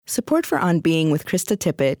Support for On Being with Krista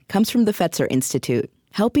Tippett comes from the Fetzer Institute,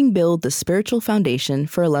 helping build the spiritual foundation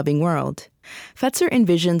for a loving world. Fetzer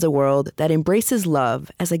envisions a world that embraces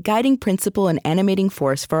love as a guiding principle and animating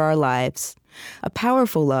force for our lives. A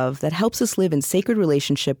powerful love that helps us live in sacred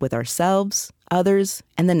relationship with ourselves, others,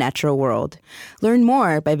 and the natural world. Learn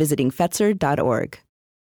more by visiting Fetzer.org.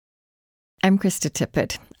 I'm Krista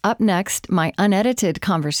Tippett. Up next, my unedited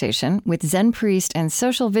conversation with Zen priest and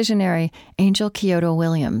social visionary Angel Kyodo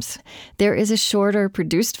Williams. There is a shorter,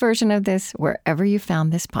 produced version of this wherever you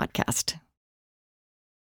found this podcast.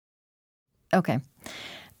 Okay.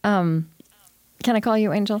 Can I call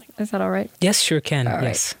you Angel? Is that all right? Yes, sure can. All right.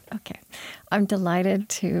 Yes. Okay. I'm delighted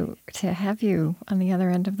to have you on the other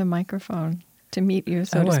end of the microphone, to meet you,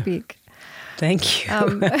 so to speak. Thank you.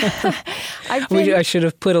 I should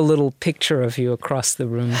have put a little picture of you across the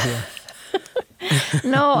room here.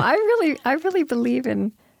 No, I really believe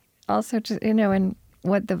in also just, in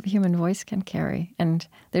what the human voice can carry, and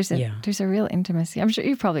there's a real intimacy. I'm sure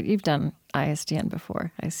you've done ISDN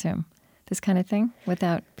before, I assume, this kind of thing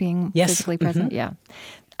without being physically present. Mm-hmm. Yeah,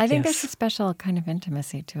 I think there's a special kind of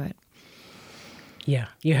intimacy to it. Yeah,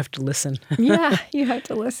 you have to listen. Yeah, you have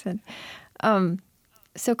to listen.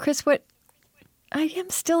 So, Chris, what I am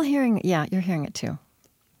still hearing, you're hearing it too.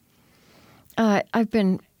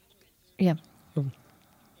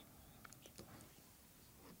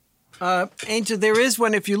 Angel, there is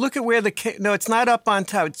one. If you look at where no, it's not up on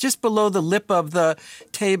top. It's just below the lip of the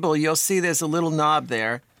table. You'll see there's a little knob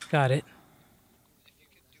there. Got it.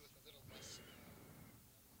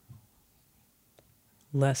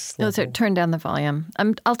 Less. No, so turn down the volume.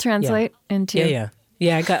 I'll translate into.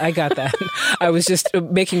 Yeah, I got that. I was just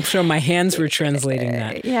making sure my hands were translating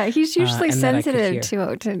that. Yeah, he's usually sensitive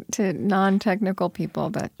to non-technical people,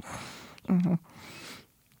 but. Mm-hmm.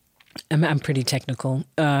 I'm pretty technical.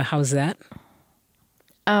 How's that?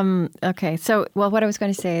 Okay. So, what I was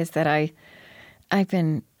going to say is that I've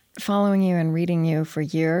been following you and reading you for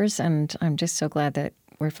years, and I'm just so glad that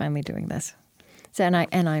we're finally doing this. So,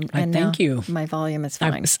 thank you. My volume is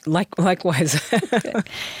fine. Likewise.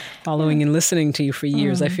 Following and listening to you for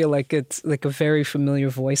years, I feel like it's like a very familiar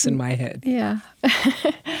voice in my head. Yeah.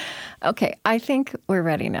 Okay, I think we're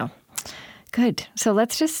ready now. Good. So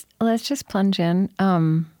let's just plunge in.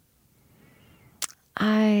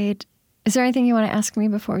 Is there anything you want to ask me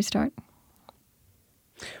before we start?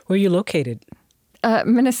 Where are you located?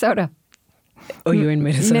 Minnesota. Oh, you're in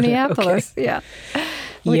Minnesota. Minneapolis. Okay.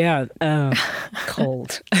 Yeah.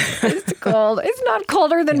 Cold. It's cold. It's not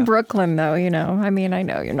colder than Brooklyn, though. I mean, I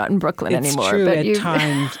know you're not in Brooklyn anymore. It's true but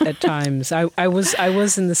at times. I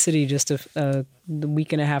was in the city just a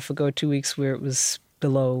week and a half ago, 2 weeks, where it was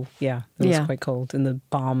below. Yeah, it was quite cold in the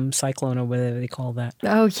bomb cyclone or whatever they call that.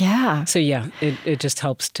 Oh yeah. So it just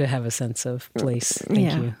helps to have a sense of place.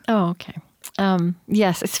 Thank you. Oh okay.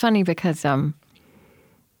 Yes, it's funny because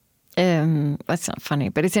that's not funny,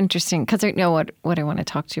 but it's interesting because I know what I want to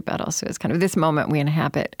talk to you about also is kind of this moment we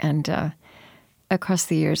inhabit. And across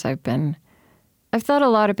the years, I've thought a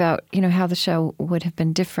lot about, how the show would have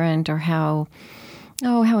been different or how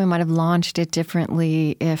we might have launched it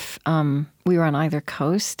differently if we were on either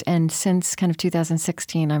coast. And since kind of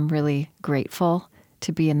 2016, I'm really grateful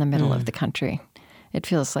to be in the middle of the country. It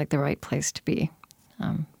feels like the right place to be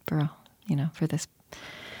for this,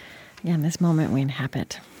 in this moment we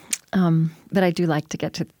inhabit. But I do like to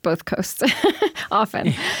get to both coasts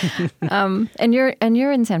often. And you're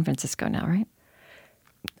in San Francisco now, right?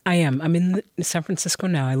 I am. I'm in San Francisco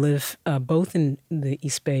now. I live both in the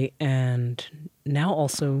East Bay and now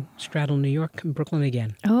also straddle New York and Brooklyn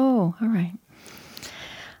again. Oh, all right.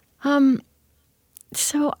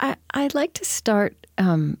 So I'd like to start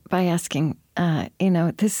by asking,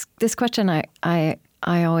 this question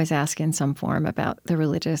I always ask in some form about the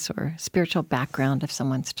religious or spiritual background of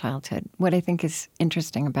someone's childhood. What I think is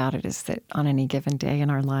interesting about it is that on any given day in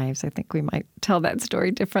our lives, I think we might tell that story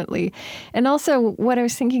differently. And also what I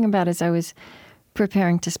was thinking about as I was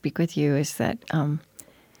preparing to speak with you is that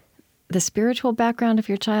the spiritual background of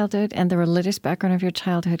your childhood and the religious background of your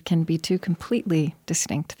childhood can be two completely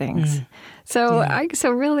distinct things. So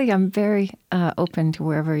really I'm very open to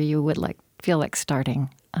wherever you would feel like starting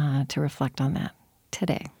to reflect on that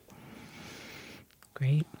today.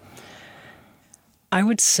 Great. I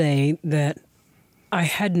would say that I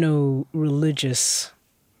had no religious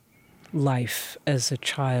life as a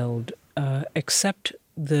child, except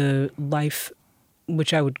the life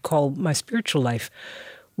which I would call my spiritual life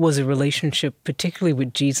was a relationship particularly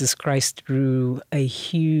with Jesus Christ through a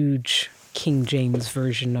huge King James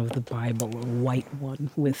version of the Bible, a white one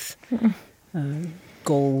with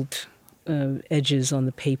gold edges on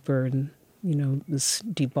the paper and was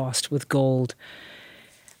debossed with gold.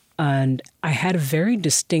 And I had a very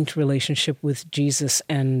distinct relationship with Jesus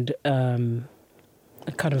and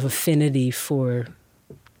a kind of affinity for,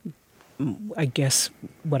 I guess,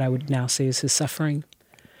 what I would now say is his suffering.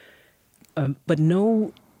 But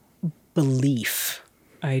no belief.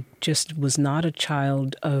 I just was not a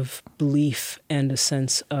child of belief and a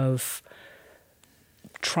sense of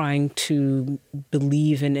trying to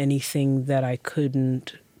believe in anything that I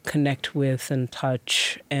couldn't connect with and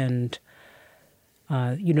touch. And,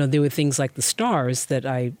 there were things like the stars that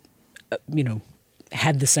I,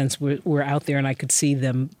 had the sense were out there and I could see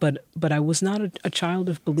them. But I was not a child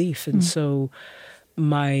of belief. And so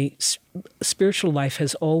my spiritual life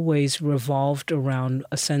has always revolved around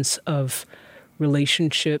a sense of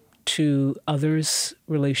relationship to others,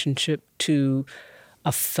 relationship to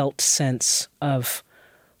a felt sense of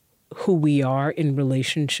who we are in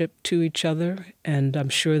relationship to each other. And I'm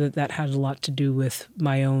sure that had a lot to do with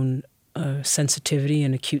my own sensitivity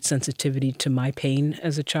and acute sensitivity to my pain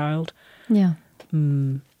as a child. Yeah.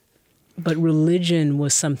 But religion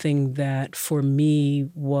was something that for me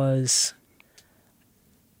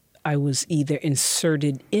I was either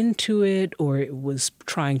inserted into it or it was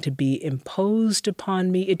trying to be imposed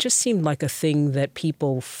upon me. It just seemed like a thing that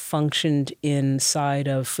people functioned inside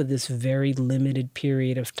of for this very limited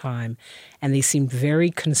period of time. And they seemed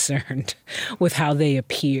very concerned with how they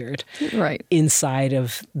appeared inside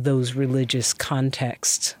of those religious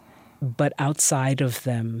contexts. But outside of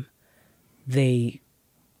them, they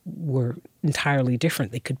were entirely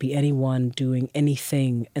different. They could be anyone doing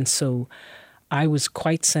anything. And so I was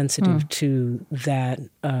quite sensitive to that,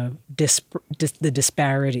 the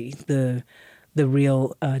disparity, the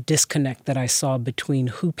real disconnect that I saw between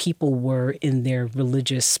who people were in their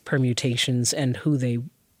religious permutations and who they,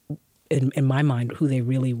 in my mind, who they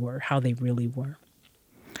really were, how they really were.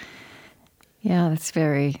 Yeah, that's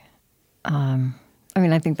very, I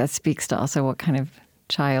think that speaks to also what kind of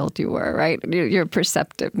child you were, right? You're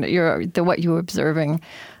perceptive. What you were observing,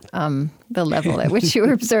 the level at which you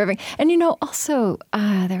were observing. And also,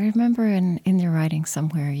 I remember in your writing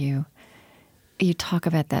somewhere you talk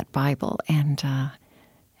about that Bible, and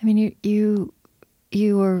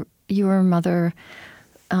your mother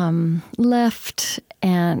left,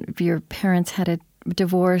 and your parents had a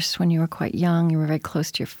divorce when you were quite young. You were very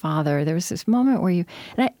close to your father. There was this moment where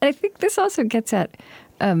and I think this also gets at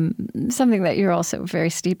something that you're also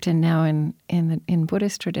very steeped in now in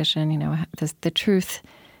Buddhist tradition. The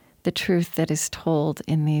truth that is told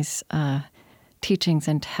in these teachings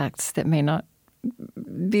and texts that may not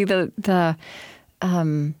be the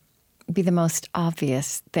most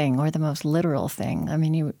obvious thing or the most literal thing. I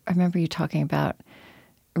remember you talking about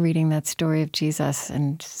reading that story of Jesus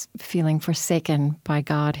and feeling forsaken by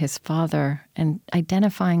God, his Father, and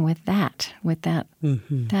identifying with that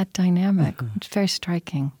dynamic. It's very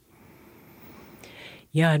striking.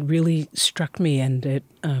 Yeah, it really struck me, and it.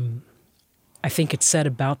 I think it said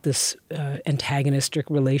about this antagonistic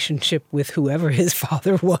relationship with whoever his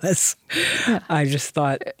father was. Yeah. I just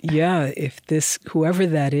thought, if whoever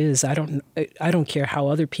that is, I don't care how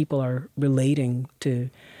other people are relating to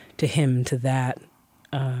him, to that.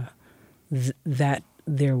 That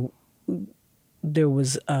there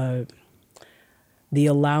was the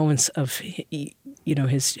allowance of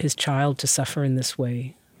his child to suffer in this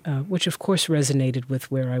way, which of course resonated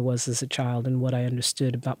with where I was as a child and what I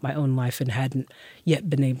understood about my own life and hadn't yet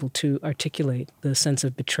been able to articulate, the sense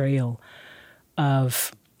of betrayal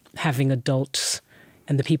of having adults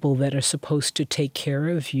and the people that are supposed to take care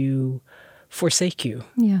of you forsake you.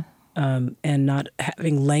 Yeah. And not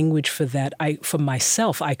having language for that. For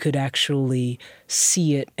myself, I could actually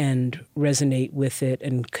see it and resonate with it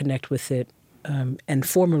and connect with it and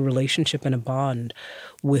form a relationship and a bond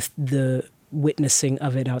with the witnessing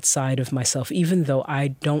of it outside of myself, even though I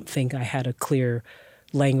don't think I had a clear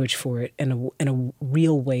language for it and a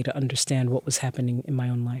real way to understand what was happening in my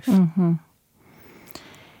own life. Mm-hmm.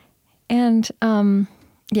 And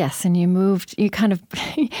yes, and you moved,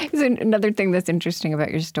 another thing that's interesting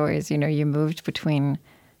about your story is, you moved between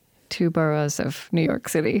two boroughs of New York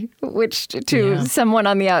City, which to someone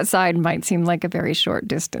on the outside might seem like a very short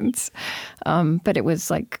distance. But it was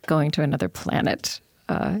like going to another planet,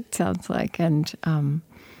 it sounds like. And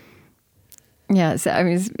is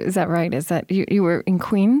that right? Is that you were in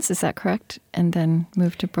Queens, is that correct? And then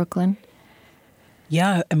moved to Brooklyn?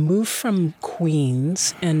 Yeah, I moved from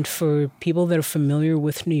Queens, and for people that are familiar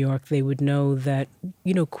with New York, they would know that,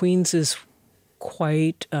 Queens is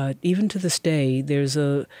quite, even to this day, there's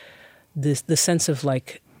the sense of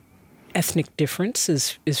like ethnic difference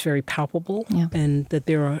is very palpable, and that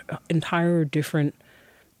there are entire different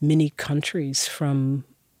many countries from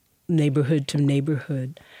neighborhood to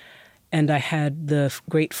neighborhood. And I had the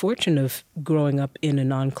great fortune of growing up in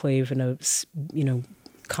an enclave in a,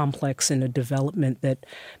 complex in a development that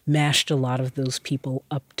mashed a lot of those people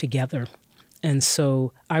up together. And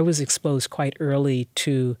so I was exposed quite early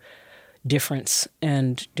to difference,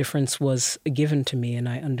 and difference was given to me, and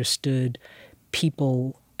I understood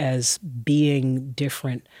people as being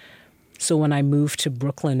different. So when I moved to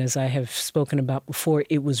Brooklyn, as I have spoken about before,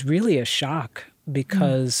 it was really a shock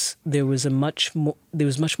because there was much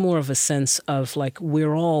more of a sense of like,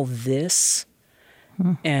 we're all this,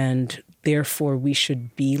 and therefore we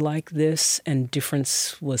should be like this, and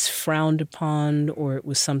difference was frowned upon, or it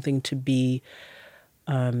was something to be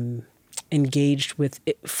engaged with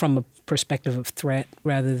from a perspective of threat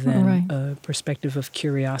rather than a perspective of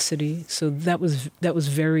curiosity. So that was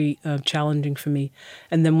very challenging for me.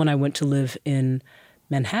 And then when I went to live in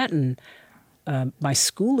Manhattan, my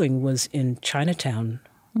schooling was in Chinatown,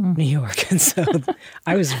 New York, and so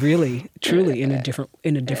I was really, truly in a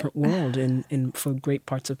different world in for great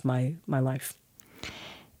parts of my life.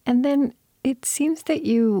 And then it seems that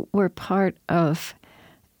you were part of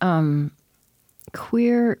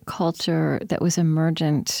queer culture that was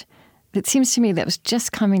emergent. It seems to me that was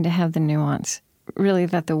just coming to have the nuance, really,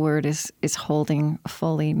 that the word is holding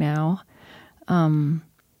fully now, kind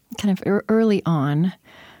of early on.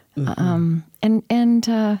 And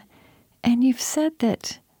you've said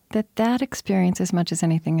that experience, as much as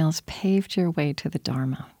anything else, paved your way to the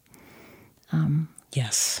Dharma.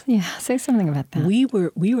 Yes. Yeah. Say something about that. We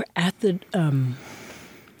were at the.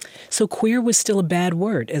 So queer was still a bad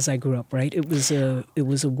word as I grew up, right? It was a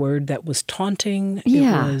word that was taunting.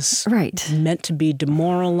 Yeah. It was right. meant to be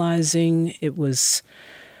demoralizing. It was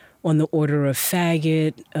on the order of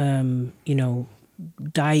faggot,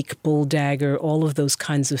 dyke, bulldagger, all of those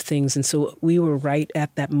kinds of things. And so we were right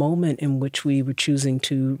at that moment in which we were choosing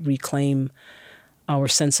to reclaim our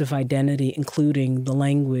sense of identity, including the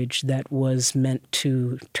language that was meant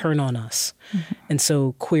to turn on us. Mm-hmm. And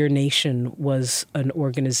so Queer Nation was an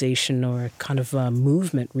organization or a kind of a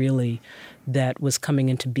movement, really, that was coming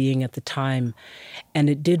into being at the time. And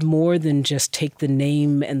it did more than just take the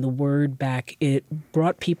name and the word back. It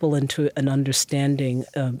brought people into an understanding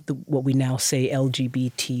of what we now say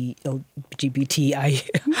LGBTIQ,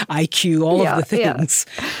 all of the things.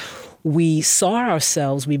 Yeah. We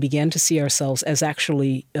began to see ourselves as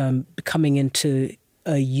actually coming into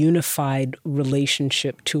a unified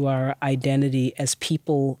relationship to our identity as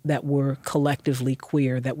people that were collectively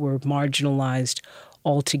queer, that were marginalized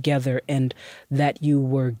altogether, and that you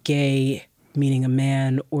were gay, meaning a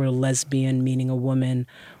man, or lesbian, meaning a woman,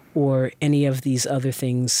 or any of these other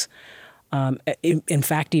things. In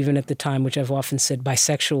fact, even at the time, which I've often said,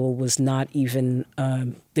 bisexual was not even,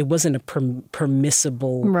 there wasn't a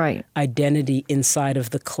permissible identity inside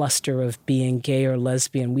of the cluster of being gay or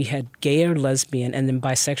lesbian. We had gay or lesbian, and then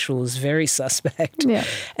bisexual was very suspect. Yeah.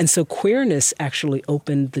 And so queerness actually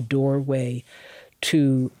opened the doorway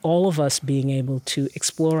to all of us being able to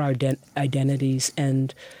explore our identities,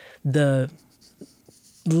 and the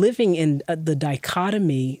living in the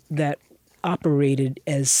dichotomy that operated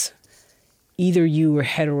as either you were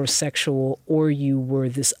heterosexual or you were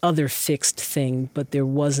this other fixed thing, but there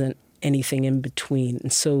wasn't anything in between.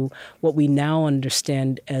 And so what we now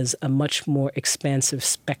understand as a much more expansive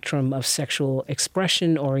spectrum of sexual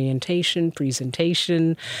expression, orientation,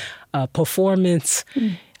 presentation, performance,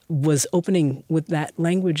 was opening with that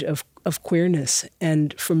language of queerness.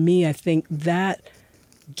 And for me, I think that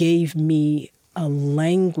gave me a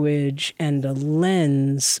language and a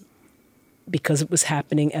lens, because it was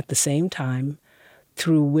happening at the same time,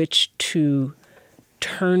 through which to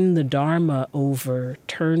turn the Dharma over,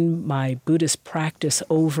 turn my Buddhist practice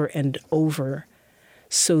over and over,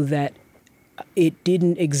 so that it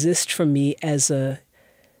didn't exist for me as a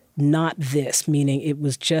not this, meaning it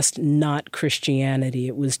was just not Christianity.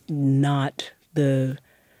 It was not the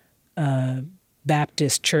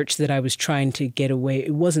Baptist church that I was trying to get away.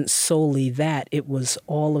 It wasn't solely that. It was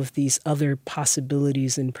all of these other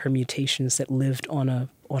possibilities and permutations that lived on a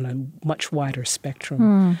much wider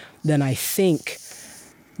spectrum than I think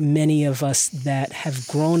many of us that have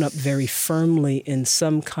grown up very firmly in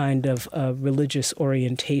some kind of religious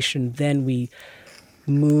orientation. Then we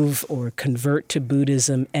move or convert to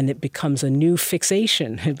Buddhism, and it becomes a new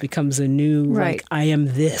fixation. It becomes a new, like, I am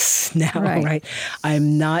this now, right? I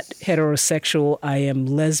am not heterosexual. I am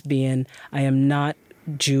lesbian. I am not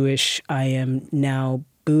Jewish. I am now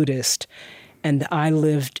Buddhist. And I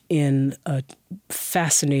lived in a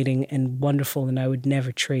fascinating and wonderful, and I would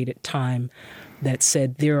never trade it, time that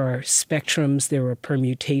said there are spectrums, there are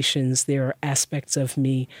permutations, there are aspects of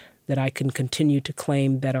me that I can continue to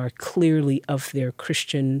claim that are clearly of their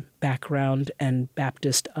Christian background and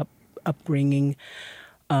Baptist upbringing,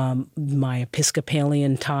 my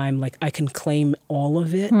Episcopalian time. Like, I can claim all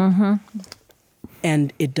of it,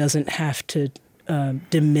 and it doesn't have to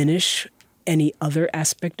diminish any other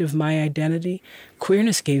aspect of my identity.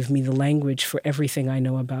 Queerness gave me the language for everything I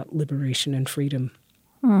know about liberation and freedom.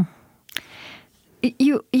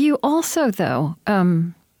 You also, though,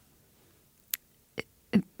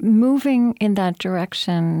 moving in that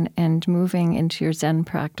direction and moving into your Zen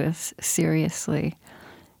practice seriously.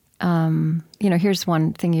 Here's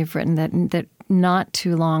one thing you've written that not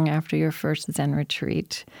too long after your first Zen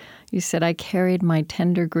retreat, you said, I carried my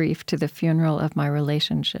tender grief to the funeral of my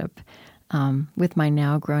relationship with my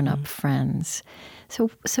now grown-up friends. So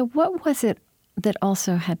what was it that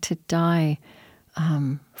also had to die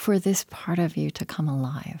for this part of you to come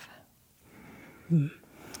alive? And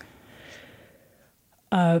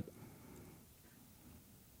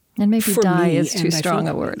maybe die is too strong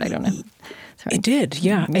a word. I don't know. Sorry. It did,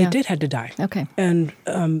 yeah. It did have to die. Okay. And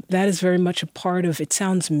that is very much a part of, it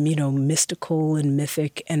sounds, mystical and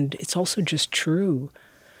mythic, and it's also just true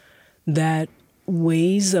that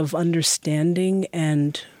ways of understanding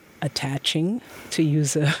and attaching, to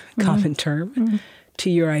use a common term, to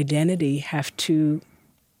your identity have to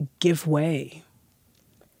give way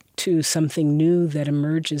to something new that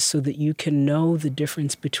emerges so that you can know the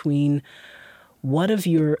difference between what of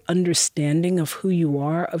your understanding of who you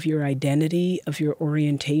are, of your identity, of your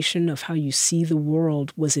orientation, of how you see the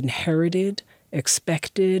world was inherited,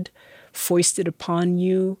 expected, foisted upon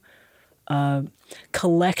you,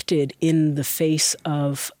 collected in the face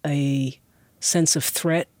of a sense of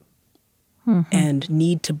threat and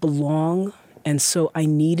need to belong. And so I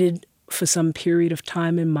needed, for some period of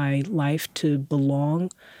time in my life, to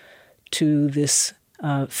belong to this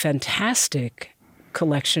fantastic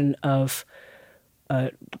collection of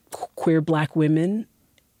queer Black women.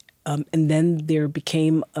 And then there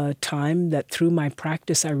became a time that through my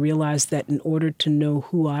practice, I realized that in order to know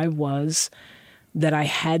who I was, that I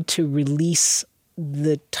had to release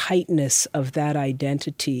the tightness of that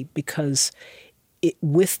identity, because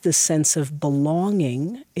with the sense of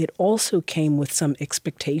belonging, it also came with some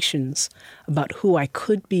expectations about who I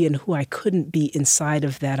could be and who I couldn't be inside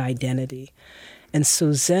of that identity. And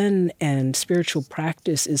so Zen and spiritual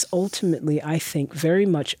practice is ultimately, I think, very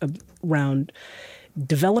much around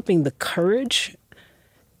developing the courage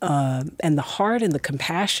and the heart and the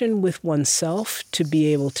compassion with oneself to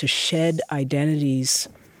be able to shed identities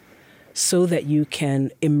so that you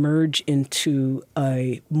can emerge into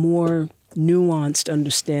a more nuanced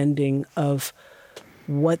understanding of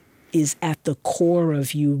what is at the core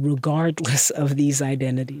of you regardless of these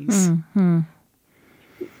identities.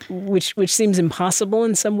 Which seems impossible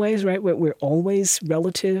in some ways, right? We're always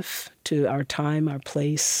relative to our time, our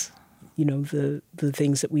place, the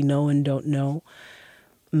things that we know and don't know.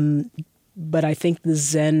 But I think the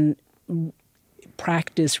Zen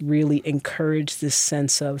practice really encouraged this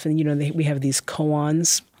sense of, and we have these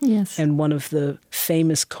koans. Yes. And one of the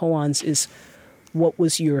famous koans is, what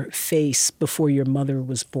was your face before your mother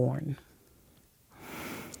was born?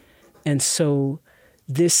 And so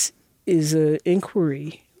this is an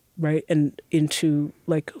inquiry, right? And into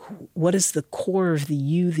what is the core of the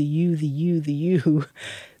you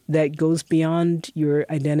that goes beyond your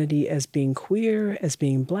identity as being queer, as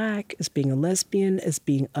being Black, as being a lesbian, as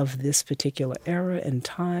being of this particular era and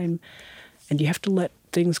time. And you have to let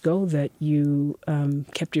things go that you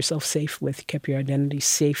kept yourself safe with, kept your identity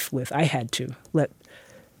safe with. I had to let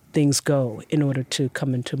things go in order to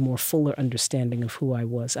come into more fuller understanding of who I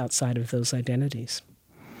was outside of those identities.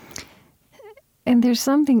 And there's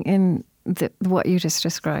something in what you just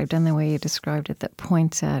described and the way you described it that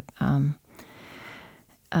points at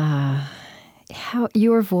how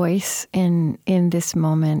your voice in this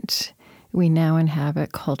moment we now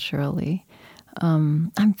inhabit culturally.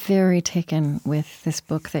 I'm very taken with this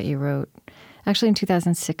book that you wrote, actually in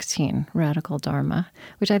 2016, Radical Dharma,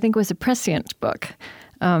 which I think was a prescient book.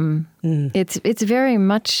 It's very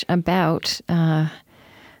much about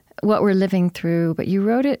what we're living through, but you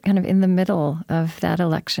wrote it kind of in the middle of that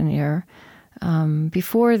election year,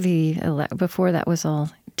 before that was all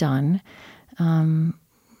done.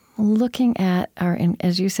 Looking at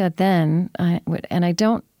as you said then, I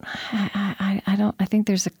think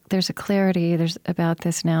there's a clarity about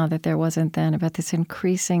this now that there wasn't then, about this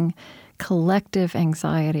increasing collective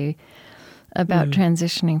anxiety about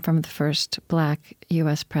transitioning from the first Black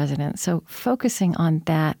U.S. president. So focusing on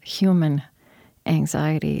that human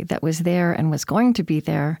anxiety that was there and was going to be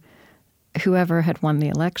there whoever had won the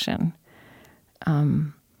election,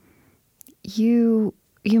 you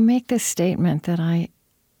make this statement that I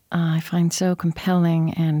find so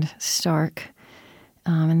compelling and stark.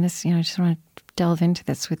 And this, I just want to delve into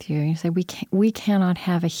this with you. You say we cannot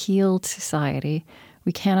have a healed society,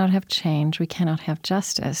 we cannot have change, we cannot have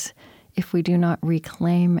justice if we do not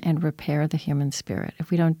reclaim and repair the human spirit. If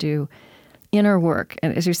we don't do inner work,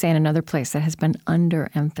 as you say in another place, that has been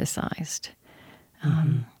underemphasized.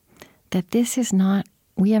 That this is not,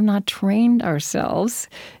 we have not trained ourselves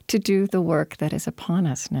to do the work that is upon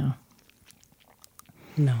us now.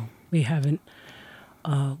 No, we haven't.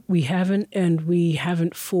 And we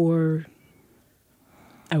haven't for,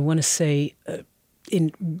 I want to say,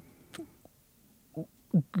 in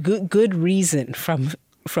good reason from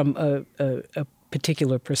a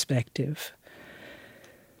particular perspective.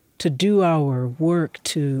 To do our work,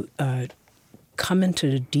 to come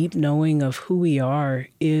into the deep knowing of who we are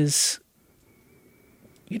is,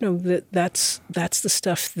 that's the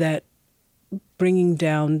stuff that bringing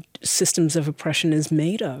down systems of oppression is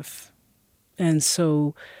made of. And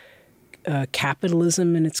so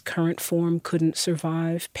capitalism in its current form couldn't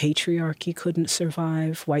survive, patriarchy couldn't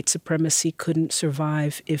survive, white supremacy couldn't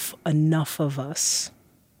survive if enough of us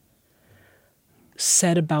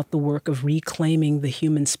set about the work of reclaiming the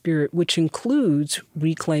human spirit, which includes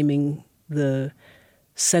reclaiming the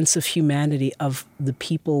sense of humanity of the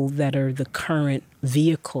people that are the current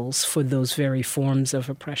vehicles for those very forms of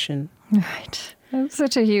oppression. Right. That's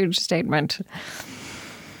such a huge statement.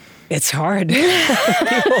 It's hard.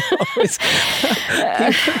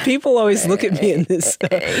 People always look at me in this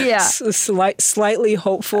slightly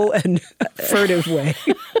hopeful and furtive way.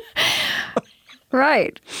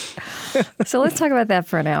 Right. So let's talk about that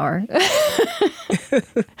for an hour.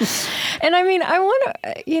 And I mean, I want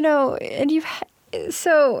to, and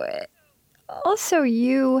also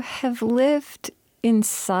you have lived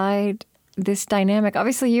inside this dynamic.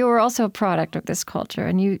 Obviously, you are also a product of this culture,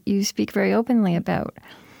 and you speak very openly about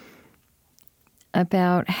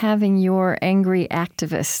having your angry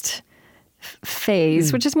activist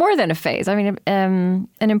phase, which is more than a phase. I mean,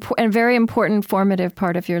 a very important formative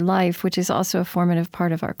part of your life, which is also a formative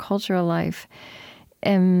part of our cultural life,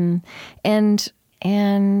 and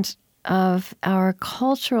of our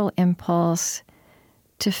cultural impulse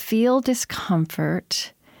to feel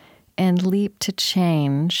discomfort and leap to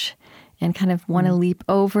change, and kind of want to leap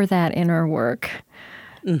over that inner work,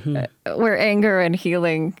 where anger and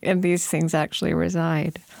healing and these things actually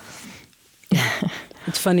reside.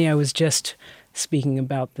 It's funny, I was just speaking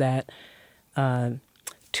about that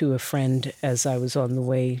to a friend as I was on the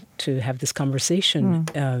way to have this conversation,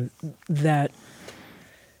 that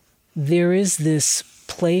there is this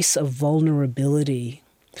place of vulnerability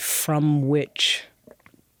from which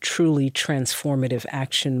truly transformative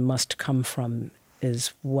action must come from,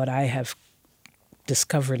 is what I have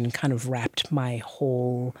discovered and kind of wrapped my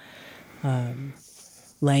whole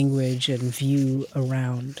language and view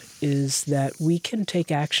around, is that we can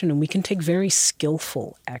take action, and we can take very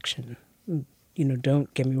skillful action.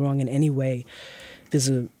 Don't get me wrong in any way. There's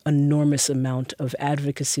an enormous amount of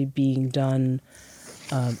advocacy being done,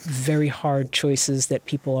 very hard choices that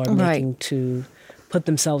people are making to put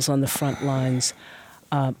themselves on the front lines.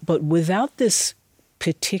 But without this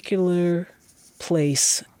particular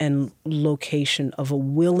place and location of a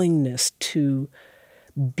willingness to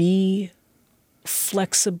be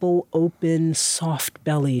flexible, open,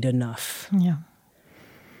 soft-bellied enough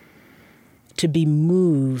to be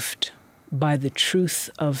moved by the truth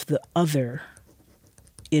of the other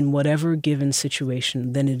in whatever given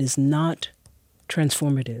situation, then it is not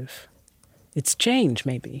transformative. It's change,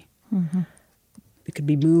 maybe. It could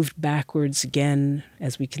be moved backwards again,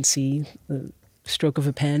 as we can see, the stroke of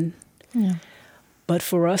a pen. But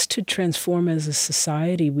for us to transform as a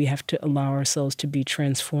society, we have to allow ourselves to be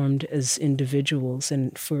transformed as individuals.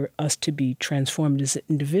 And for us to be transformed as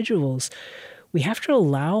individuals, we have to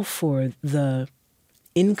allow for the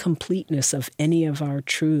incompleteness of any of our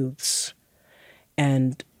truths,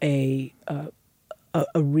 and a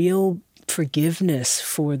real forgiveness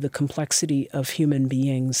for the complexity of human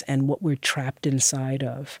beings and what we're trapped inside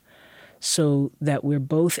of, so that we're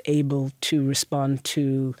both able to respond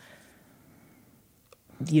to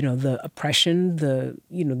the oppression,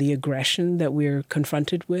 the aggression that we're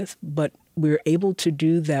confronted with, but we're able to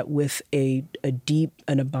do that with a deep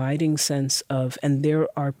and abiding sense of, and there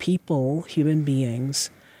are people, human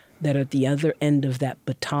beings, that are at the other end of that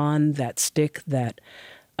baton, that stick, that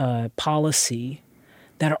policy,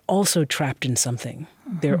 that are also trapped in something.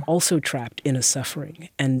 They're also trapped in a suffering.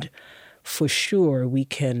 And for sure, we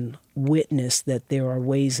can witness that there are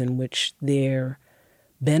ways in which their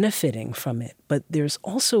benefiting from it. But there's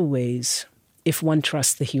also ways, if one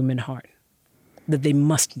trusts the human heart, that they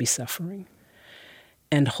must be suffering.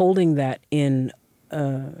 And holding that in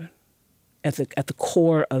at the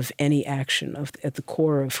core of any action, at the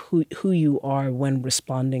core of who you are when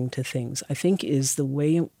responding to things, I think is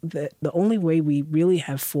the only way we really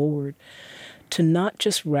have forward to not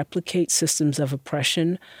just replicate systems of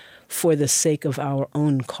oppression for the sake of our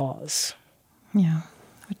own cause. Yeah,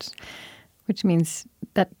 which means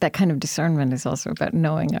that kind of discernment is also about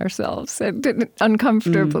knowing ourselves,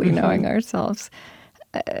 uncomfortably knowing ourselves.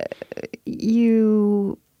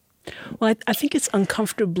 Well, I think it's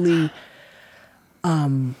uncomfortably.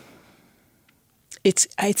 It's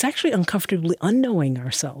actually uncomfortably unknowing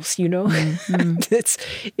ourselves. You know,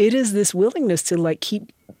 it is this willingness to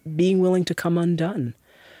keep being willing to come undone,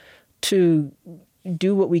 to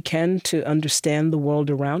do what we can to understand the world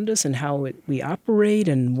around us and how we operate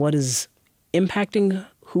and what is impacting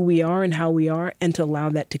who we are and how we are, and to allow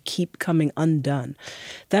that to keep coming undone.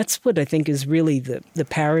 That's what I think is really the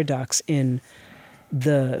paradox in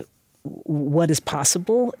what is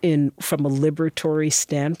possible from a liberatory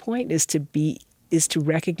standpoint is to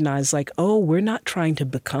recognize we're not trying to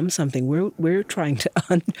become something. We're trying to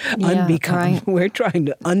unbecome. Right. We're trying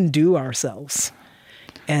to undo ourselves.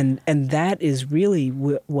 And that is really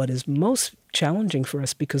what is most challenging for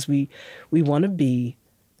us, because we want to be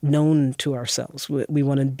known to ourselves. We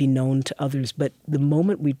want to be known to others. But the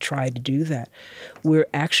moment we try to do that, we're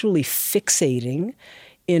actually fixating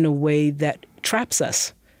in a way that traps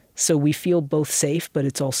us. So we feel both safe, but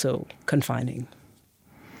it's also confining.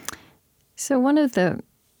 So one of the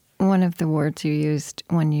words you used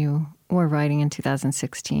when you were writing in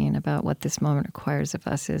 2016 about what this moment requires of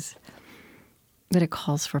us is that it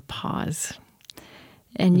calls for pause.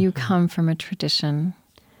 And you come from a tradition,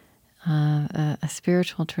 a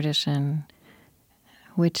spiritual tradition,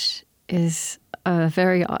 which is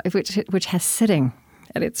which has sitting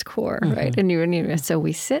at its core, right? And so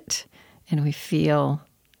we sit and we feel.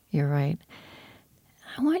 You're right.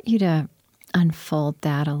 I want you to unfold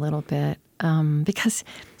that a little bit, because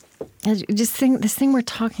this thing we're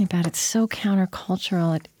talking about, it's so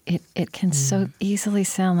countercultural. It can so easily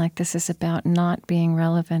sound like this is about not being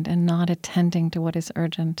relevant and not attending to what is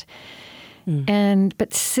urgent.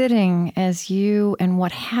 But sitting as you, and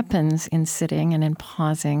what happens in sitting and in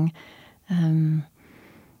pausing,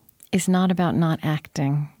 is not about not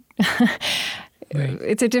acting. Right.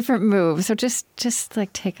 It's a different move. So just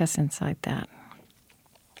take us inside that.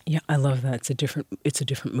 Yeah, I love that. It's a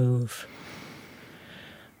different move.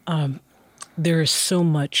 There is so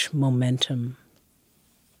much momentum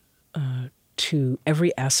to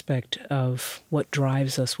every aspect of what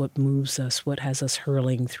drives us, what moves us, what has us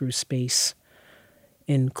hurling through space,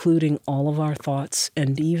 including all of our thoughts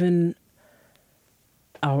and even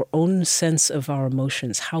our own sense of our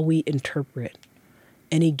emotions, how we interpret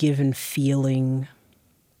any given feeling,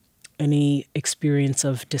 any experience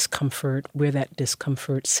of discomfort, where that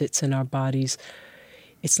discomfort sits in our bodies.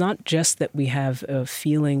 It's not just that we have a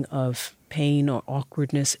feeling of pain or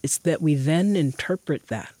awkwardness, it's that we then interpret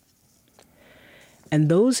that. And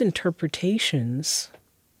those interpretations,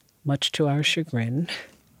 much to our chagrin,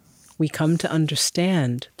 we come to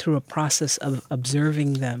understand through a process of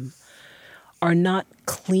observing them, are not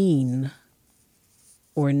clean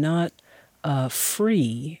or not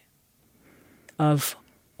free of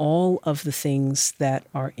all of the things that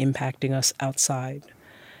are impacting us outside.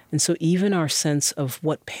 And so even our sense of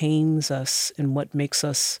what pains us and what makes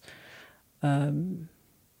us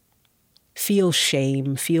feel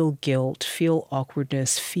shame, feel guilt, feel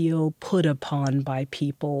awkwardness, feel put upon by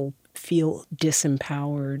people, feel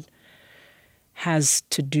disempowered, has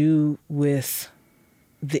to do with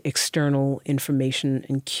the external information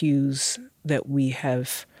and cues that we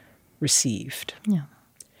have received. Yeah.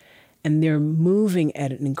 And they're moving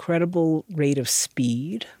at an incredible rate of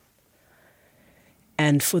speed.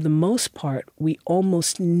 And for the most part, we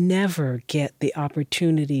almost never get the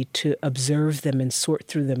opportunity to observe them and sort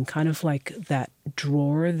through them, kind of like that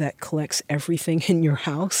drawer that collects everything in your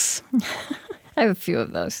house. I have a few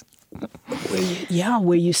of those.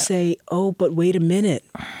 Where you say, oh, but wait a minute.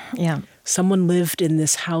 Yeah. Someone lived in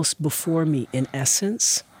this house before me, in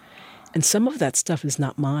essence, and some of that stuff is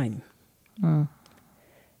not mine.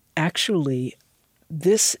 Actually,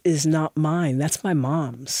 this is not mine. That's my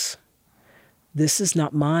mom's. This is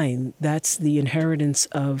not mine. That's the inheritance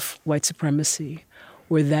of white supremacy,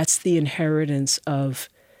 or that's the inheritance of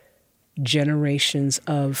generations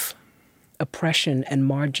of oppression and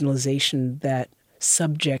marginalization that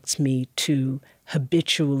subjects me to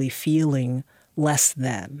habitually feeling less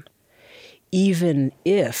than, even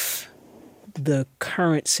if the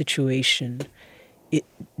current situation, it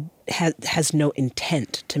has no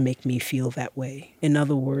intent to make me feel that way. In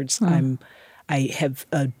other words, I have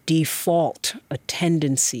a default, a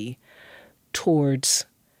tendency towards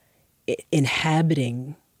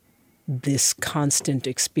inhabiting this constant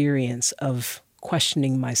experience of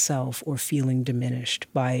questioning myself or feeling diminished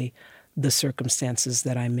by the circumstances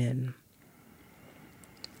that I'm in.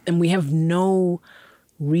 And we have no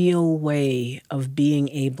real way of being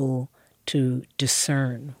able to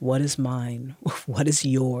discern what is mine, what is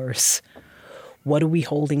yours, what are we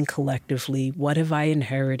holding collectively, what have I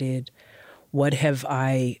inherited, what have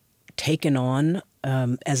I taken on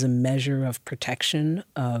as a measure of protection,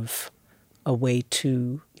 of a way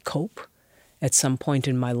to cope at some point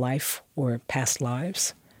in my life or past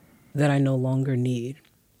lives that I no longer need.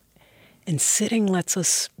 And sitting lets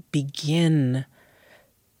us begin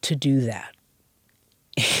to do that.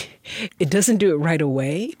 It doesn't do it right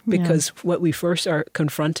away because what we first are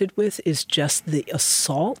confronted with is just the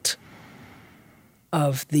assault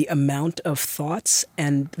of the amount of thoughts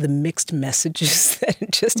and the mixed messages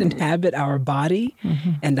that just inhabit our body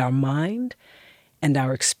and our mind and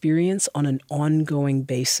our experience on an ongoing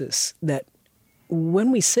basis. That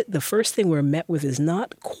when we sit, the first thing we're met with is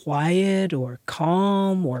not quiet or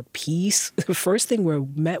calm or peace. The first thing we're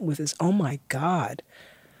met with is, oh my God,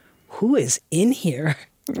 who is in here?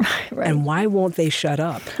 Right. And why won't they shut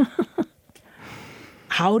up?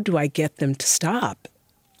 How do I get them to stop?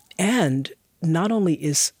 And not only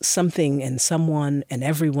is something and someone and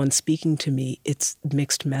everyone speaking to me, it's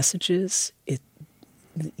mixed messages.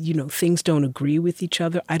 Things don't agree with each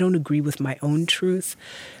other. I don't agree with my own truth.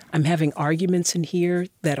 I'm having arguments in here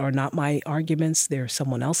that are not my arguments. They're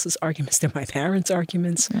someone else's arguments. They're my parents'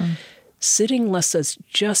 arguments. Yeah. Sitting lets us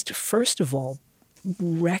just, first of all,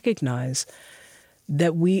 recognize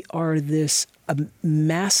that we are this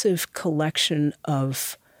massive collection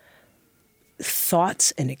of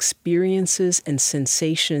thoughts and experiences and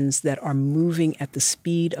sensations that are moving at the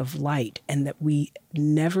speed of light, and that we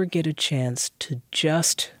never get a chance to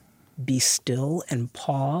just be still and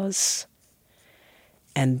pause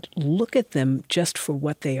and look at them just for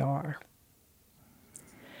what they are.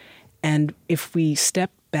 And if we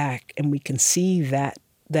step back and we can see that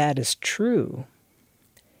that is true,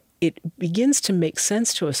 it begins to make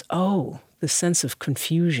sense to us, the sense of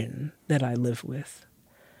confusion that I live with,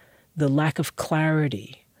 the lack of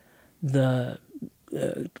clarity, the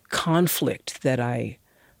conflict that I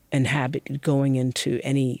inhabit going into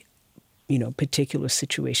any, particular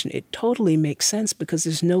situation. It totally makes sense because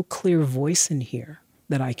there's no clear voice in here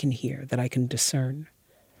that I can hear, that I can discern.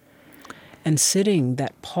 And sitting,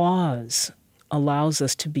 that pause, allows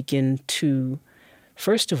us to begin to,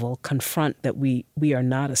 first of all, confront that we are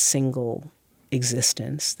not a single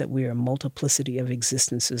existence, that we are a multiplicity of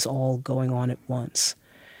existences all going on at once.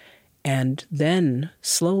 And then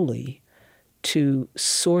slowly to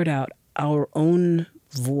sort out our own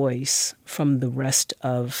voice from the rest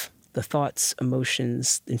of the thoughts,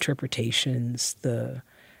 emotions, interpretations, the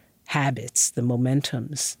habits, the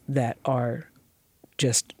momentums that are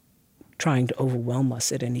just trying to overwhelm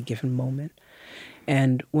us at any given moment.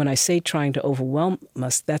 And when I say trying to overwhelm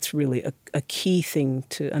us, that's really a key thing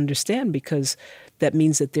to understand, because that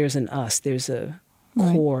means that there's an us, there's a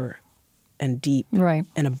core and deep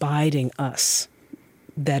and abiding us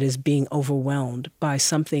that is being overwhelmed by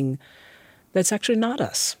something that's actually not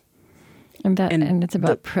us. And it's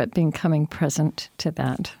about becoming present to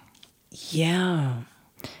that. Yeah.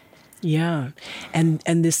 Yeah. And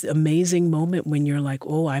this amazing moment when you're like,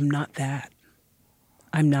 I'm not that.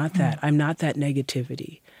 I'm not that. I'm not that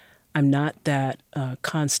negativity. I'm not that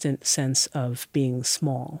constant sense of being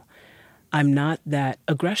small. I'm not that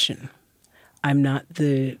aggression. I'm not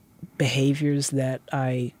the behaviors that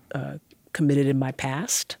I committed in my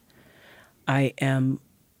past.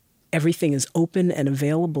 Everything is open and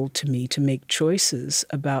available to me to make choices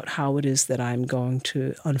about how it is that I'm going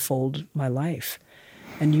to unfold my life.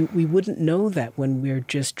 And we wouldn't know that when we're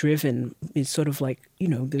just driven. It's sort of like,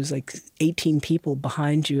 there's like 18 people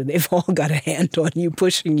behind you, and they've all got a hand on you,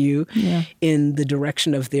 pushing you in the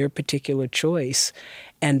direction of their particular choice.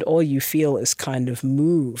 And all you feel is kind of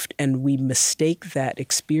moved. And we mistake that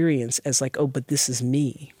experience as like, but this is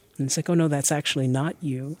me. And it's like, no, that's actually not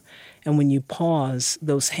you. And when you pause,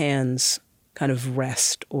 those hands kind of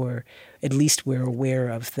rest, or at least we're aware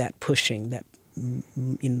of that pushing, that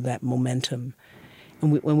that momentum.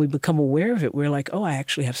 And when we become aware of it, we're like, I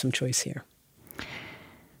actually have some choice here.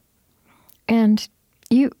 And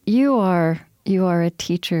you are a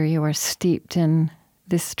teacher. You are steeped in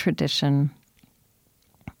this tradition.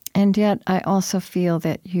 And yet I also feel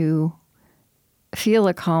that you feel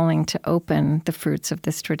a calling to open the fruits of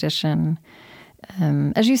this tradition.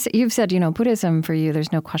 As you've said, Buddhism for you,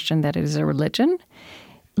 there's no question that it is a religion.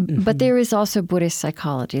 Mm-hmm. But there is also Buddhist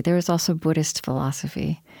psychology. There is also Buddhist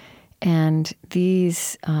philosophy. And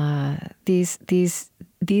these have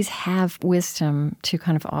wisdom to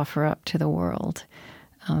kind of offer up to the world.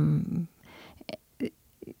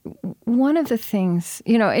 One of the things,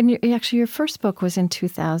 and actually your first book was in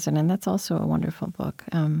 2000, and that's also a wonderful book.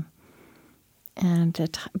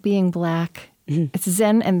 Being Black, mm-hmm. It's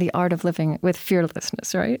Zen and the Art of Living with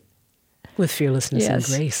Fearlessness, right? With fearlessness and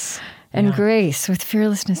grace. And grace, with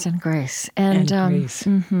fearlessness and grace. And grace.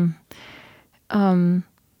 Mm-hmm.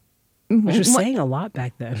 Which was saying a lot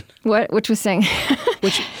back then. What? Which was saying?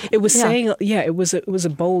 It was saying, it was a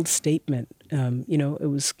bold statement. There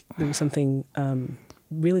was something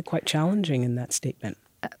really quite challenging in that statement.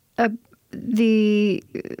 The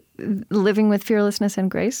living with fearlessness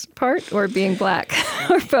and grace part, or being Black,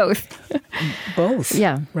 or both? Both.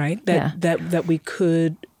 Yeah. Right. That we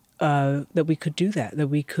could do that. That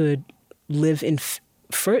we could live in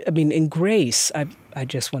grace. I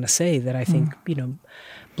just want to say that I think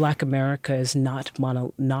Black America is not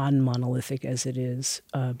non-monolithic as it is,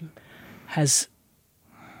 has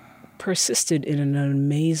persisted in an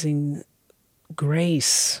amazing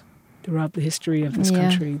grace throughout the history of this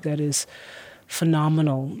country that is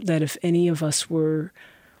phenomenal, that if any of us were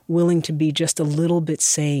willing to be just a little bit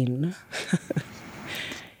sane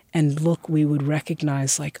and look, we would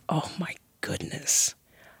recognize oh my goodness,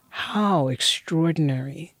 how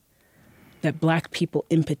extraordinary that Black people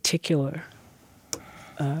in particular,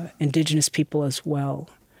 Indigenous people as well,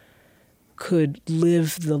 could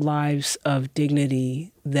live the lives of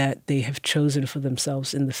dignity that they have chosen for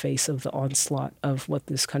themselves in the face of the onslaught of what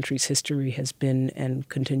this country's history has been and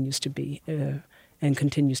continues to be, and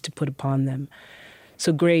continues to put upon them.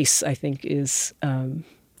 So grace, I think, is a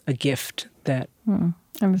gift that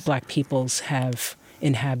Black peoples have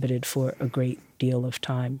inhabited for a great deal of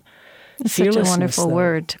time. It's such a wonderful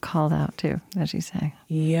word to call out, too, as you say.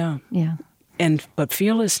 Yeah. Yeah. But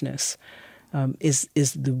fearlessness is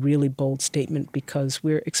the really bold statement, because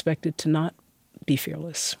we're expected to not be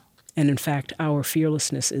fearless. And in fact, our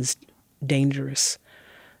fearlessness is dangerous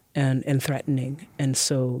and threatening. And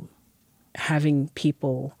so having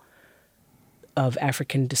people of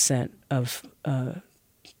African descent, of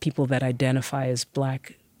people that identify as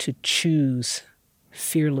Black, to choose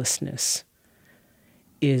fearlessness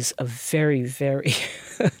is a very, very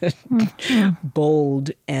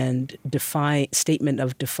bold and statement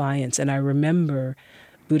of defiance. And I remember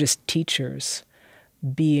Buddhist teachers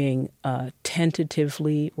being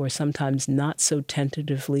tentatively, or sometimes not so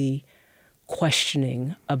tentatively,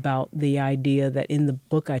 questioning about the idea that in the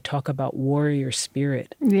book I talk about warrior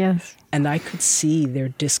spirit. Yes. And I could see their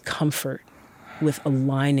discomfort with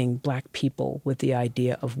aligning Black people with the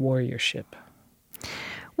idea of warriorship.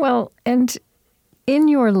 Well, and in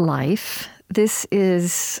your life, this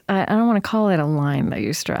is, I don't want to call it a line that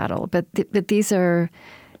you straddle, but these are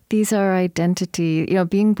identity,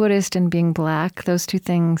 being Buddhist and being Black, those two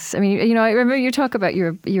things. I mean, I remember you talk about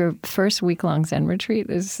your first week-long Zen retreat.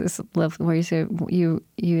 Is this where you say you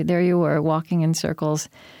there you were walking in circles,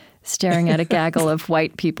 staring at a gaggle of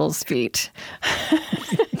white people's feet.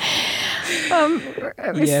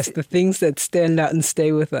 Yes, the things that stand out and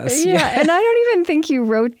stay with us. Yeah, and I don't even think you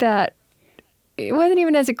wrote that. It wasn't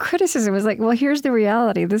even as a criticism. It was like, well, here's the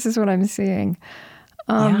reality. This is what I'm seeing.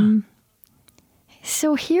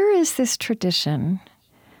 So here is this tradition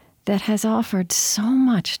that has offered so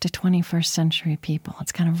much to 21st century people.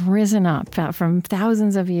 It's kind of risen up from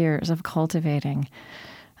thousands of years of cultivating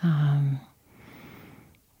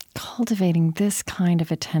this kind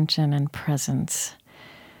of attention and presence.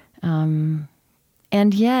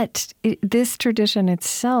 And yet, this tradition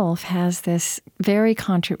itself has this very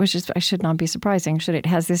which is, I should not be surprising, should it?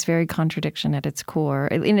 Has this very contradiction at its core,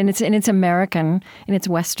 in its American, in its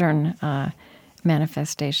Western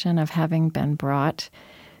manifestation of having been brought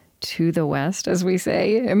to the West, as we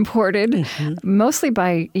say, imported, mostly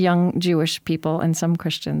by young Jewish people and some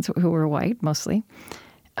Christians who were white, mostly.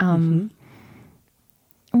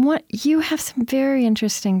 What you have some very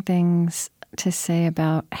interesting things to say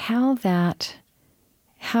about how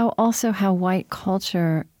white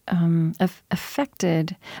culture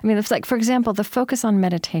affected. I mean, it's like, for example, the focus on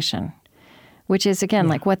meditation, which is, again,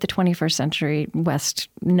 like what the 21st century West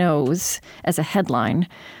knows as a headline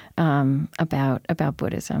about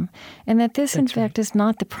Buddhism. And that this, in fact, is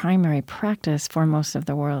not the primary practice for most of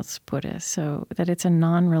the world's Buddhists. So that it's a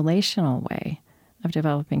non-relational way of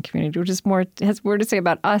developing community, which is has more to say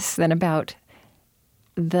about us than about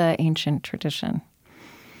the ancient tradition.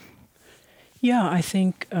 Yeah, I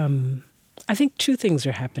think two things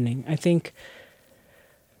are happening. I think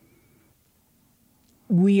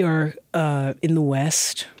we are in the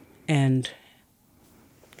West, and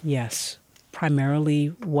yes, primarily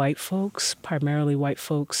white folks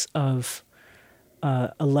of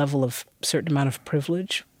a level of certain amount of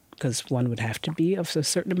privilege, because one would have to be of a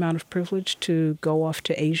certain amount of privilege to go off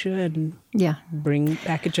to Asia and bring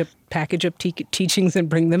package up teachings and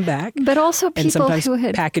bring them back. But also people and sometimes who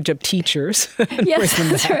had package up teachers. And yes, bring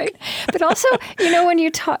them that's back. right. But also, when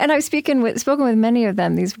you talk, and I've spoken with many of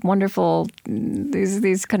them, these wonderful,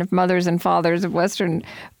 these kind of mothers and fathers of Western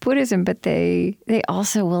Buddhism, but they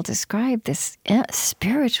also will describe this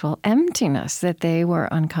spiritual emptiness that they were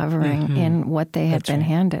uncovering in what they had been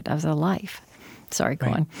handed as a life. Sorry, go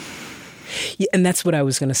on. Yeah, and that's what I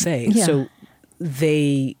was going to say. Yeah. So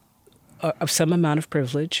they are of some amount of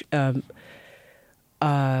privilege,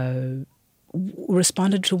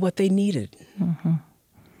 responded to what they needed. Mm-hmm.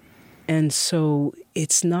 And so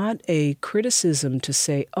it's not a criticism to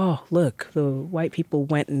say, oh, look, the white people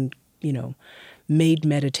went and, made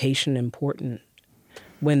meditation important,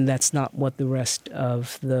 when that's not what the rest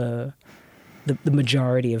of the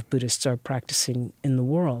majority of Buddhists are practicing in the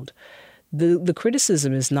world. The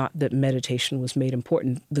criticism is not that meditation was made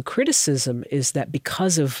important. The criticism is that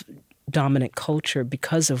because of dominant culture,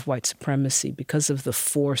 because of white supremacy, because of the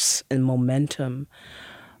force and momentum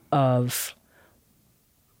of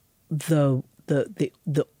the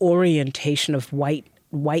orientation of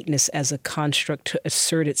whiteness as a construct to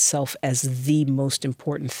assert itself as the most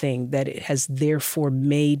important thing, that it has therefore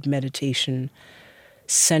made meditation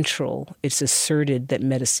central. It's asserted that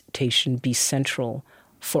meditation be central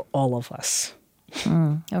for all of us.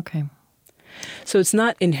 Okay. So it's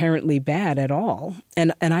not inherently bad at all.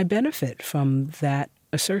 And I benefit from that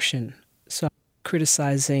assertion. So I'm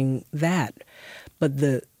criticizing that. But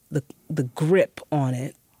the grip on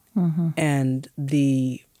it and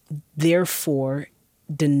the therefore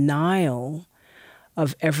denial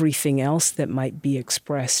of everything else that might be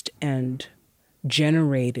expressed and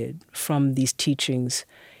generated from these teachings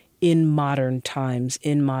in modern times,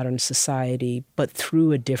 in modern society, but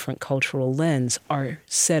through a different cultural lens, are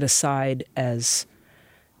set aside as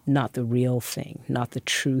not the real thing, not the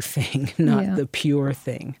true thing, not the pure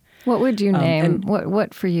thing. What would you name,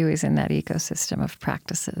 what for you is in that ecosystem of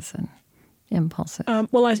practices and impulses?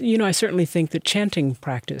 Well, I certainly think that chanting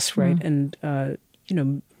practice, right? And,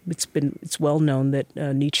 it's well known that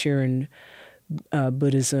Nichiren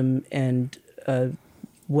Buddhism and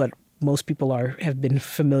what most people have been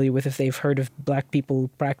familiar with. If they've heard of Black people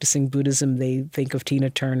practicing Buddhism, they think of Tina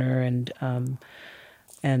Turner and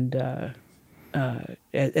as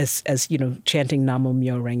chanting Namo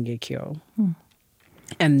Myo Renge Kyo,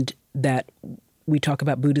 and that we talk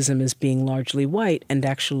about Buddhism as being largely white, and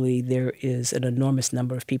actually there is an enormous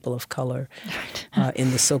number of people of color in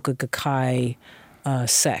the Soka Gakkai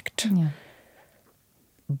sect. Yeah.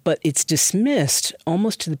 But it's dismissed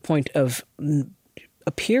almost to the point of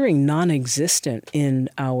appearing non-existent in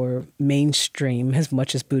our mainstream, as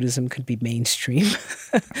much as Buddhism could be mainstream,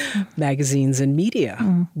 magazines and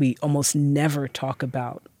media. We almost never talk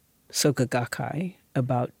about Soka Gakkai,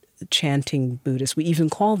 about chanting Buddhists. We even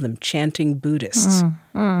call them chanting Buddhists,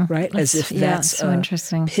 right? As if that's so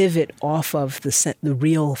interesting. Pivot off of the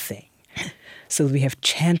real thing. So we have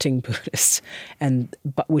chanting Buddhists,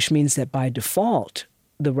 which means that by default,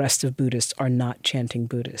 the rest of Buddhists are not chanting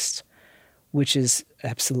Buddhists, which is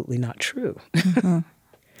absolutely not true.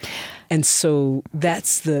 And so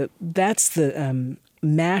that's the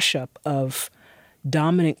mashup of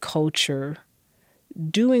dominant culture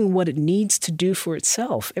doing what it needs to do for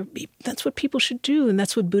itself. That's what people should do, and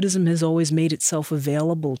that's what Buddhism has always made itself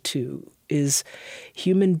available to, is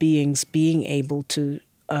human beings being able to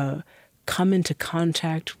come into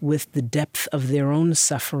contact with the depth of their own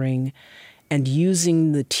suffering and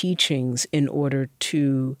using the teachings in order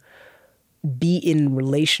to be in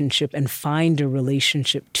relationship and find a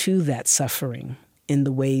relationship to that suffering in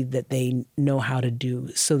the way that they know how to do,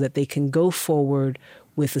 so that they can go forward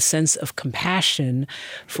with a sense of compassion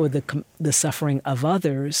for the suffering of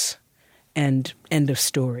others, and end of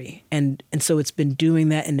story. And so it's been doing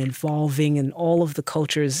that and evolving in all of the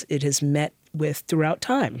cultures it has met with throughout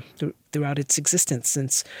time, throughout its existence,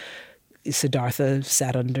 since Siddhartha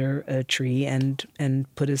sat under a tree and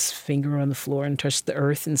put his finger on the floor and touched the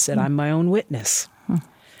earth and said, I'm my own witness.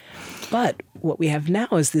 But what we have now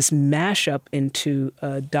is this mashup into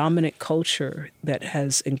a dominant culture that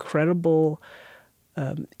has incredible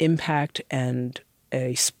impact and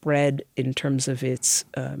a spread in terms of its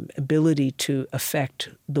ability to affect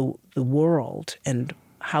the world and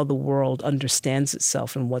how the world understands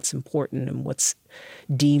itself and what's important and what's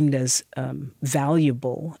deemed as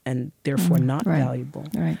valuable and therefore not valuable.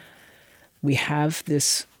 Right. We have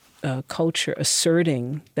this culture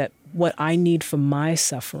asserting that what I need for my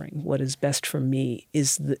suffering, what is best for me,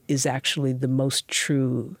 is actually the most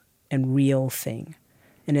true and real thing.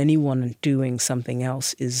 And anyone doing something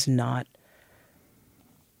else is not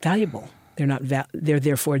valuable. They're not. They're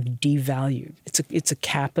therefore devalued. It's a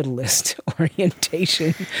capitalist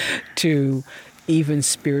orientation to even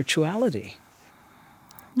spirituality.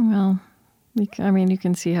 Well, you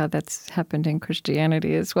can see how that's happened in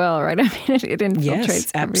Christianity as well, right? I mean, it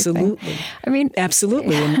infiltrates everything. Absolutely. I mean,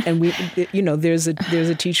 absolutely. And we, there's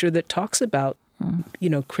a teacher that talks about,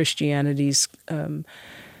 Christianity's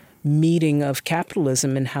meeting of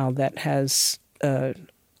capitalism and how that has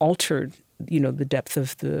altered, the depth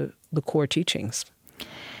of the core teachings. I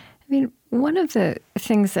mean, one of the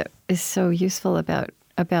things that is so useful about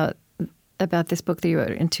this book that you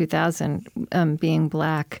wrote in 2000, Being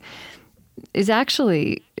Black, is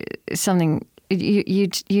actually something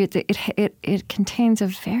it contains a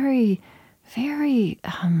very, very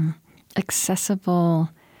accessible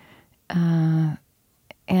and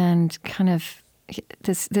kind of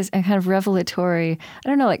this kind of revelatory,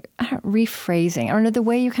 rephrasing. I don't know, the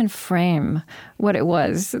way you can frame what it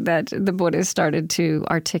was that the Buddha started to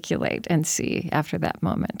articulate and see after that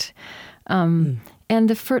moment. And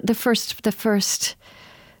the first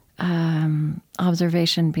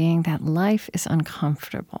observation being that life is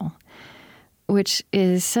uncomfortable, which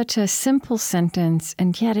is such a simple sentence,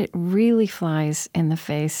 and yet it really flies in the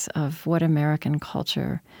face of what American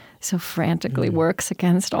culture so frantically works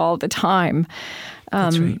against all the time.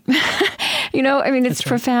 That's right. It's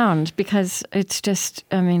profound because it's just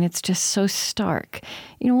so stark.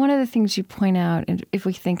 One of the things you point out, and if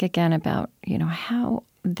we think again about, how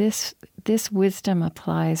this wisdom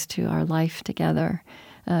applies to our life together,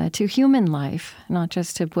 to human life, not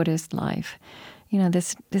just to Buddhist life.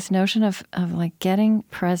 This notion of like getting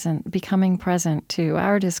present, becoming present to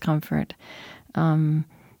our discomfort,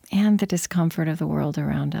 and the discomfort of the world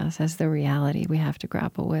around us as the reality we have to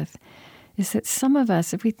grapple with, is that some of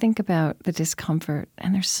us, if we think about the discomfort,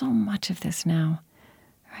 and there's so much of this now,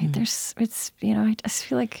 right? I just feel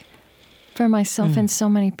like for myself and so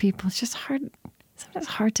many people, it's just hard. Sometimes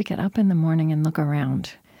hard to get up in the morning and look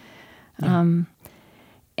around. Yeah.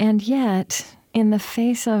 And yet, in the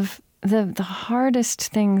face of the hardest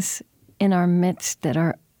things in our midst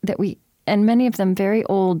and many of them very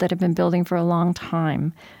old that have been building for a long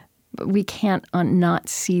time, but we can't not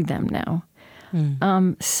see them now.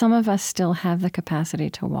 Some of us still have the capacity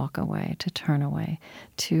to walk away, to turn away,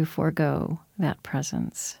 to forego that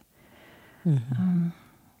presence. Mm-hmm.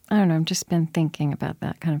 I don't know, I've just been thinking about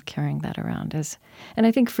that, kind of carrying that around. And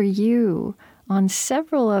I think for you, on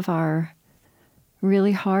several of our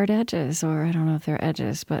really hard edges, or I don't know if they're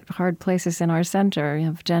edges, but hard places in our center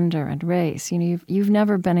of gender and race, you've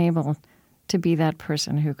never been able to be that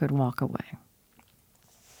person who could walk away.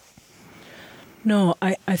 No,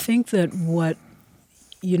 I think that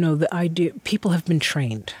the idea, people have been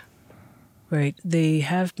trained, right? They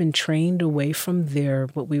have been trained away from their,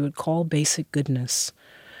 what we would call basic goodness.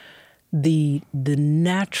 The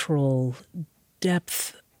natural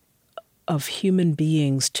depth of human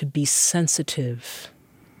beings to be sensitive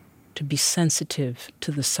to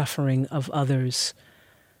the suffering of others,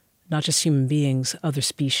 not just human beings, other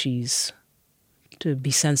species, to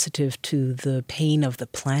be sensitive to the pain of the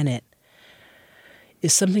planet,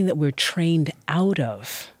 is something that we're trained out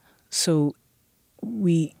of. So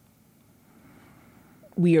we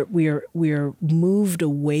are moved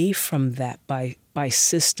away from that by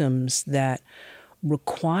systems that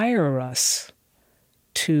require us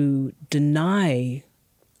to deny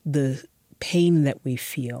the pain that we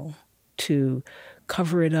feel, to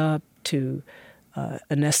cover it up, to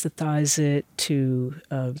anesthetize it, to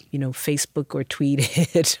Facebook or tweet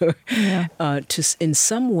it, or to in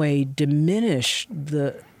some way diminish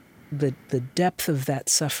the depth of that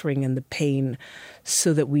suffering and the pain,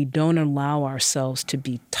 so that we don't allow ourselves to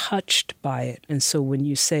be touched by it. And so when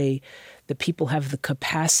you say that people have the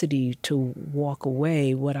capacity to walk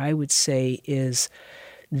away, what I would say is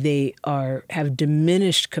they have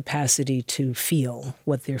diminished capacity to feel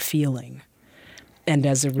what they're feeling. And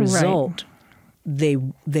as a result, they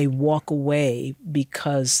walk away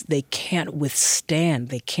because they can't withstand,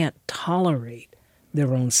 they can't tolerate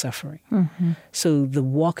their own suffering. Mm-hmm. So the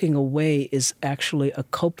walking away is actually a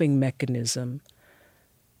coping mechanism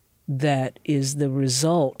that is the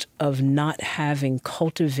result of not having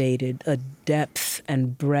cultivated a depth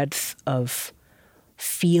and breadth of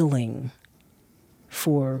feeling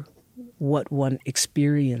for what one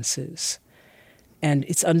experiences. And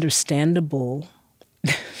it's understandable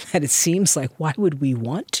that it seems like, why would we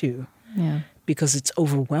want to? Yeah. Because it's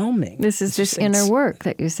overwhelming. This is this inner work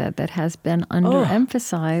that you said that has been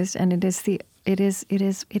underemphasized, and it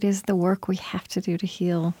is the work we have to do to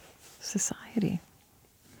heal society.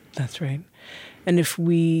 That's right. And if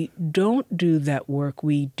we don't do that work,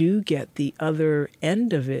 we do get the other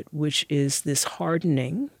end of it, which is this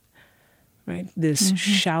hardening, right? This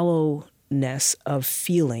shallowness of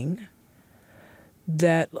feeling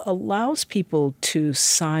that allows people to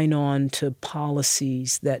sign on to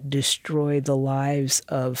policies that destroy the lives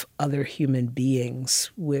of other human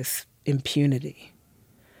beings with impunity,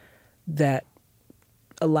 that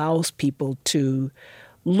allows people to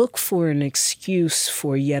look for an excuse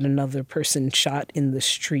for yet another person shot in the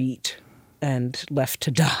street and left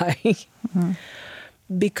to die.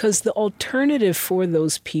 Because the alternative for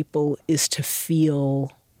those people is to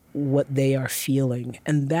feel what they are feeling.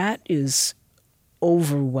 And that is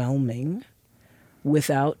overwhelming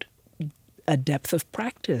without a depth of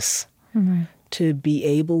practice. To be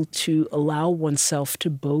able to allow oneself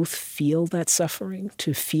to both feel that suffering,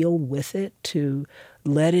 to feel with it, to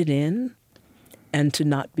let it in, and to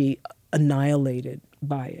not be annihilated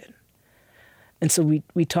by it. And so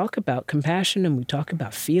we talk about compassion and we talk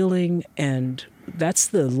about feeling, and that's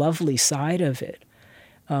the lovely side of it.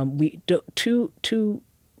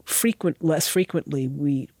 Less frequently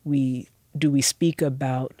we speak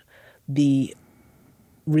about the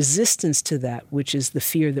resistance to that, which is the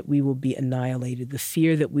fear that we will be annihilated, the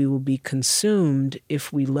fear that we will be consumed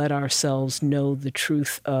if we let ourselves know the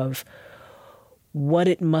truth of what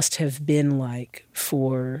it must have been like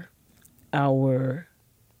for our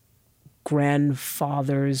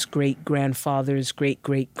grandfathers, great-grandfathers,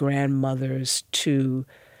 great-great-grandmothers to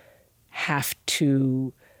have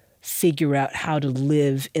to figure out how to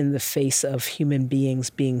live in the face of human beings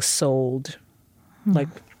being sold like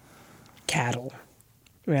cattle,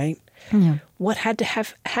 right? Yeah. What had to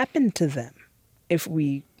have happened to them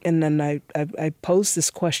and then I pose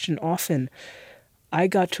this question often. I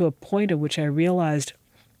got to a point at which I realized,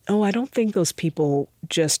 I don't think those people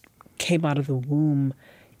just came out of the womb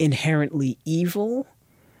inherently evil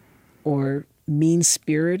or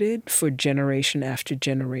mean-spirited for generation after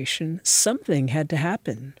generation. Something had to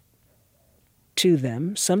happen to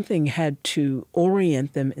them. Something had to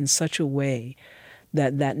orient them in such a way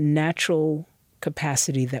that that natural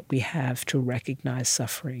capacity that we have to recognize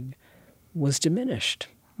suffering was diminished.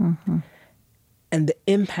 And the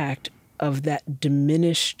impact of that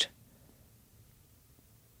diminished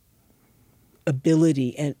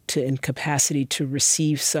ability and capacity to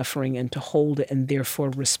receive suffering and to hold it and therefore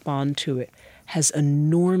respond to it has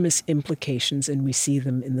enormous implications, and we see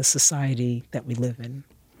them in the society that we live in.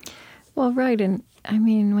 Well, right. And I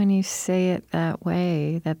mean, when you say it that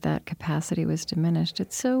way, that capacity was diminished,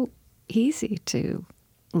 it's so easy to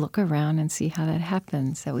look around and see how that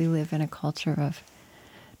happens, that we live in a culture of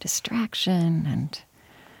distraction and,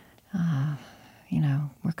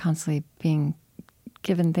 we're constantly being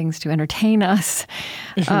given things to entertain us.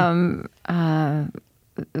 There's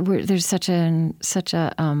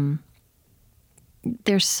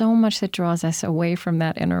there's so much that draws us away from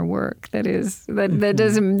that inner work that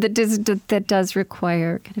does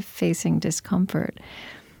require kind of facing discomfort.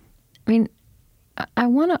 I mean, I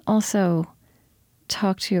want to also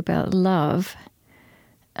talk to you about love,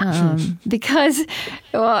 because,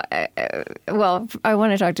 I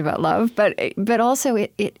want to talk to you about love, but also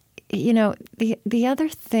the other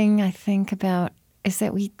thing I think about is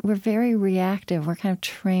that we're very reactive. We're kind of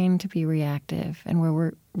trained to be reactive, and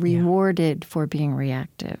we're rewarded for being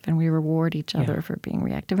reactive, and we reward each other for being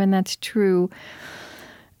reactive. And that's true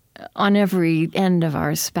on every end of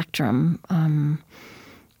our spectrum. And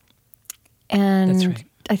that's right.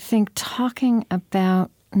 I think talking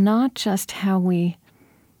about not just how we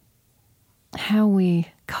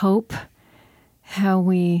cope, how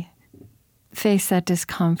we face that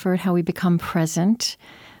discomfort, how we become present,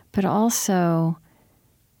 but also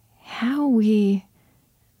how we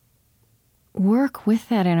work with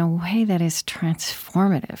that in a way that is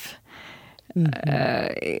transformative,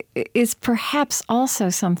 is perhaps also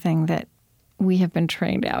something that we have been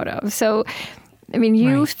trained out of. So, I mean,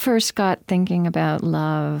 you first got thinking about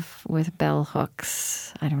love with bell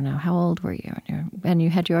hooks. I don't know, how old were you? And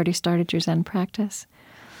you already started your Zen practice?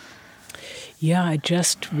 Yeah, I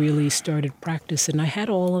just really started practice, and I had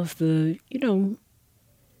all of the,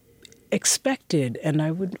 expected, and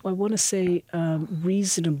I want to say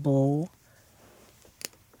reasonable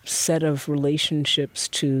set of relationships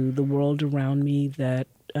to the world around me that,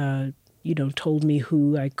 told me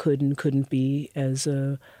who I could and couldn't be as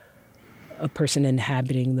a a person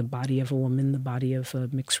inhabiting the body of a woman, the body of a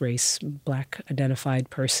mixed race, Black identified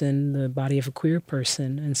person, the body of a queer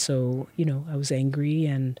person. And so, I was angry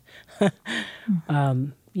and,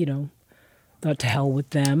 thought to hell with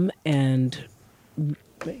them, and,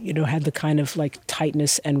 had the kind of like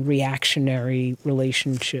tightness and reactionary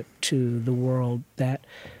relationship to the world that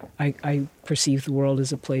I perceived the world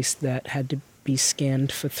as a place that had to be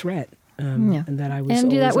scanned for threat. And that I was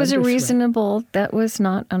and always that was under reasonable. That was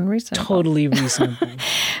not unreasonable. Totally reasonable.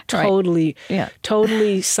 Totally, Yeah.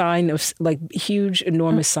 totally sign of like huge,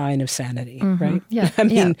 enormous sign of sanity, right? Yeah. I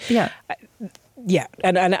mean, yeah. yeah.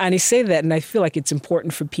 And I say that, and I feel like it's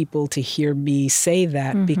important for people to hear me say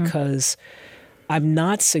that because I'm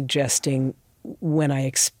not suggesting when I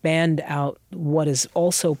expand out what is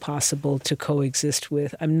also possible to coexist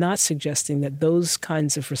with, I'm not suggesting that those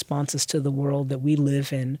kinds of responses to the world that we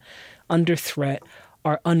live in under threat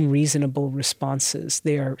are unreasonable responses.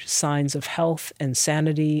 They are signs of health and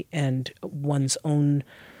sanity and one's own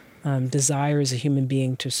desire as a human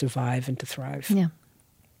being to survive and to thrive. Yeah.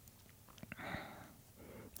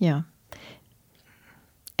 Yeah.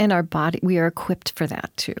 And our body, we are equipped for that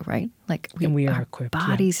too, right? Like we are our equipped.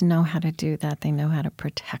 Bodies know how to do that. They know how to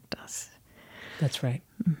protect us. That's right.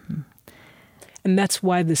 And that's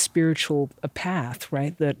why the spiritual path,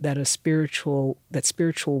 right? That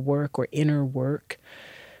spiritual work or inner work.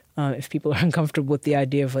 If people are uncomfortable with the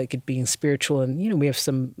idea of like it being spiritual, and we have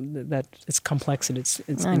some that it's complex and it's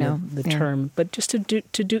I know. the term, but just to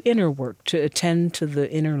do inner work, to attend to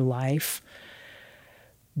the inner life.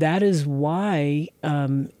 That is why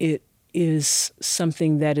it is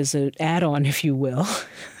something that is an add-on, if you will,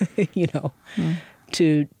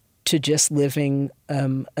 to just living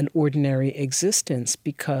an ordinary existence,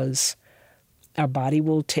 because our body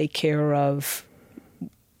will take care of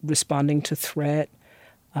responding to threat.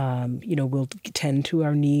 We'll tend to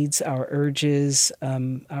our needs, our urges,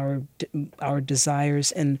 our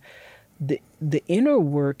desires, and the inner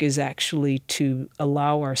work is actually to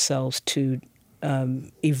allow ourselves to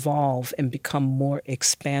evolve and become more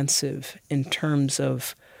expansive in terms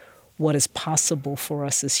of what is possible for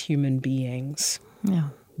us as human beings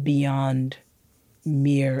beyond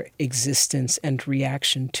mere existence and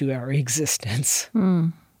reaction to our existence.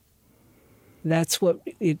 That's what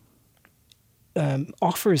it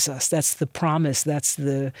offers us. That's the promise. That's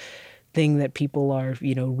the thing that people are,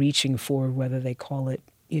 reaching for, whether they call it,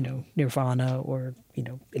 nirvana or,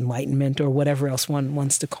 enlightenment or whatever else one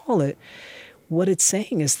wants to call it. What it's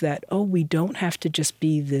saying is that, we don't have to just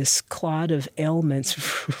be this clod of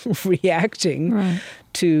ailments reacting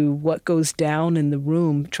to what goes down in the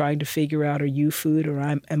room, trying to figure out, are you food or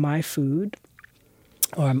am I food?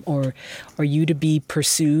 Or are you to be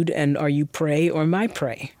pursued and are you prey or am I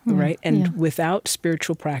prey, right? And without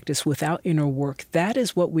spiritual practice, without inner work, that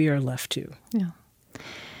is what we are left to. Yeah.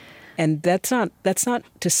 And that's not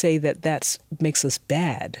to say that makes us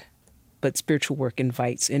bad. But spiritual work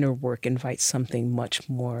inner work invites something much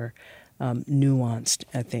more nuanced,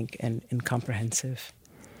 I think, and comprehensive.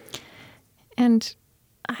 And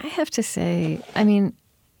I have to say,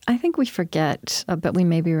 I think we forget, but we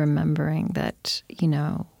may be remembering that,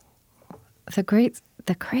 the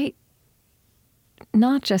great,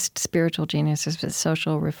 not just spiritual geniuses, but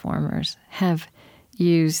social reformers have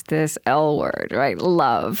used this L word, right?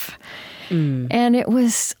 Love. And it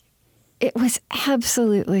was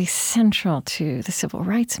absolutely central to the civil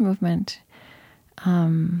rights movement.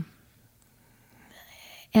 And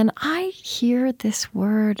I hear this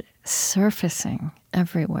word surfacing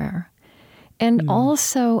everywhere. And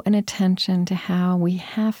also an attention to how we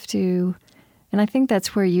have to, and I think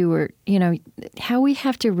that's where you were, how we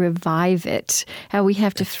have to revive it, how we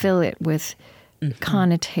have to fill it with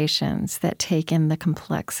connotations that take in the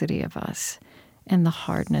complexity of us and the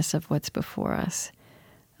hardness of what's before us.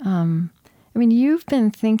 You've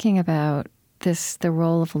been thinking about the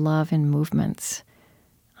role of love in movements,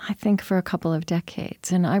 I think, for a couple of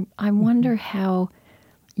decades. And I wonder how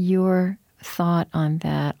your thought on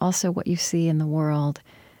that, also what you see in the world,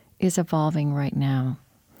 is evolving right now.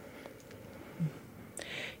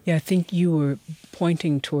 Yeah, I think you were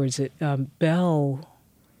pointing towards it. Bell,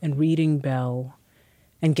 and reading Bell,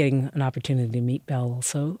 and getting an opportunity to meet Bell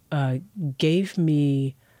also, gave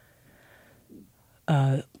me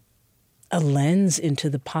a lens into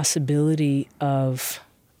the possibility of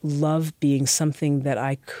love being something that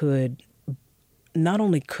I could, not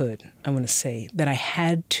only could, I want to say, that I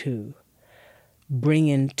had to bring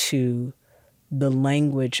into the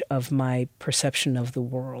language of my perception of the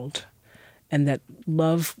world. And that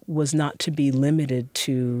love was not to be limited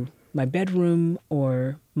to my bedroom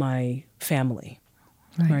or my family,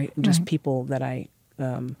 right? Just people that I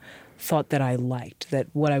thought that I liked, that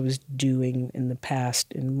what I was doing in the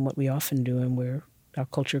past and what we often do and where our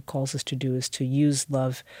culture calls us to do is to use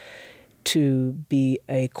love to be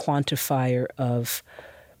a quantifier of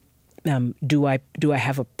do I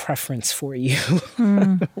have a preference for you?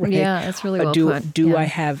 Right? Yeah, that's really well put. Do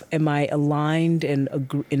Yeah. am I aligned and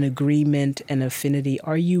in agreement and affinity?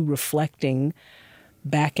 Are you reflecting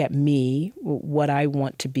back at me what I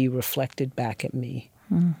want to be reflected back at me?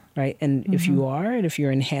 Right? And if you are, and if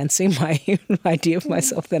you're enhancing my idea of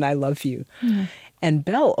myself, then I love you. And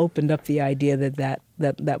Belle opened up the idea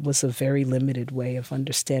that was a very limited way of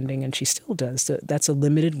understanding, and she still does. That's a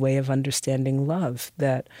limited way of understanding love,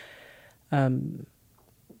 that the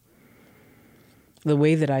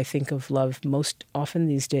way that I think of love most often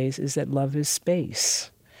these days is that love is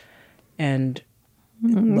space. And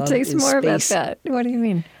love Say is more about space. that. What do you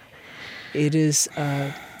mean? It is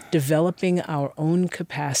developing our own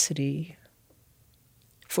capacity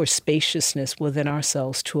for spaciousness within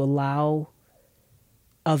ourselves to allow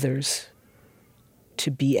others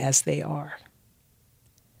to be as they are.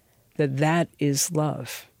 That is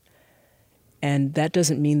love. And that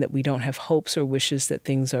doesn't mean that we don't have hopes or wishes that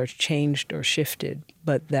things are changed or shifted,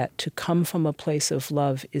 but that to come from a place of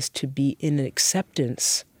love is to be in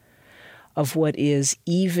acceptance of what is,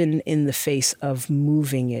 even in the face of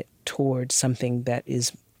moving it towards something that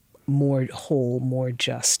is more whole, more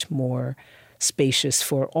just, more spacious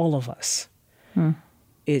for all of us.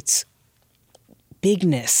 It's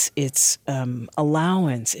bigness, it's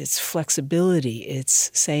allowance, it's flexibility,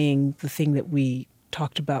 it's saying the thing that we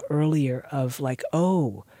talked about earlier of like,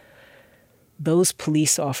 oh, those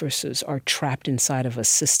police officers are trapped inside of a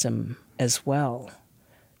system as well.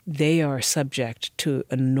 They are subject to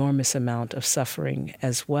an enormous amount of suffering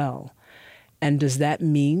as well. And does that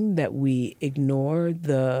mean that we ignore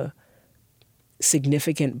the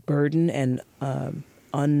significant burden and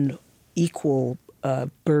unequal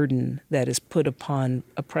burden that is put upon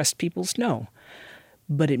oppressed peoples? No.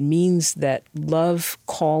 But it means that love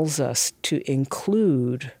calls us to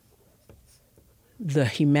include the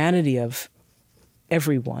humanity of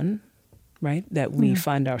everyone, right, that we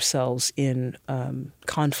find ourselves in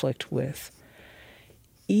conflict with.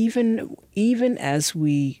 Even as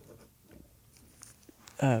we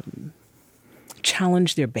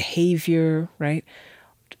challenge their behavior, right,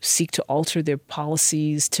 seek to alter their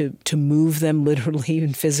policies, to move them literally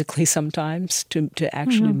and physically sometimes, to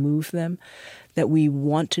actually move them, that we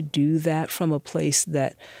want to do that from a place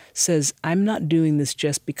that says, I'm not doing this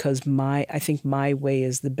just because I think my way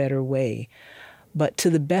is the better way, but to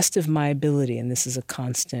the best of my ability, and this is a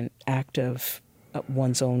constant act of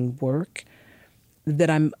one's own work, that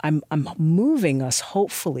I'm moving us,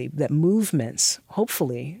 hopefully,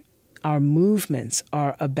 our movements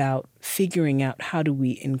are about figuring out how do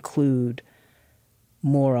we include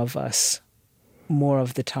more of us, more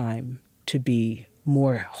of the time, to be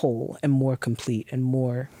more whole and more complete and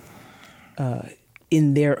more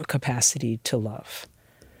in their capacity to love,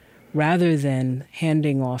 rather than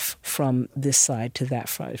handing off from this side to that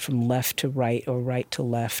side, from left to right or right to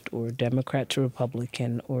left or Democrat to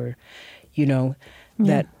Republican, or,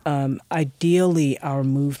 that ideally our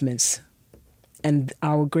movements and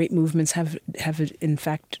our great movements have in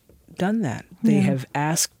fact done that. They have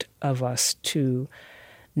asked of us to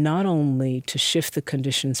not only to shift the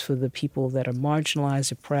conditions for the people that are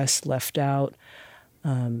marginalized, oppressed, left out,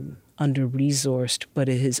 under-resourced, but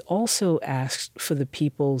it has also asked for the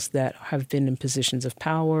peoples that have been in positions of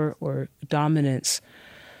power or dominance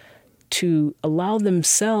to allow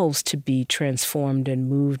themselves to be transformed and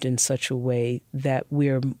moved in such a way that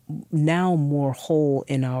we're now more whole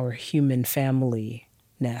in our human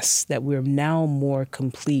family-ness, that we're now more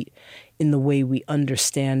complete in the way we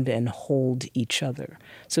understand and hold each other.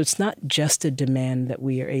 So it's not just a demand that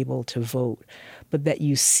we are able to vote, but that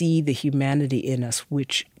you see the humanity in us,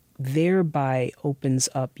 which thereby opens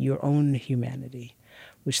up your own humanity,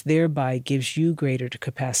 which thereby gives you greater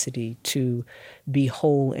capacity to be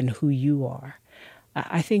whole in who you are.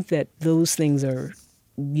 I think that those things are,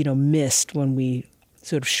 missed when we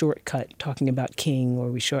sort of shortcut talking about King,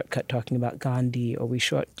 or we shortcut talking about Gandhi, or we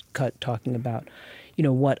shortcut talking about,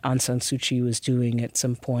 what Aung San Suu Kyi was doing at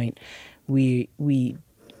some point. We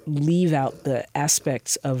leave out the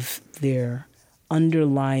aspects of their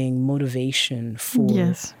underlying motivation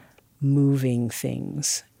for moving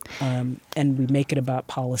things. And we make it about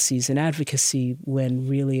policies and advocacy when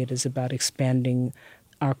really it is about expanding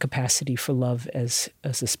our capacity for love as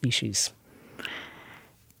a species.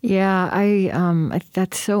 Yeah,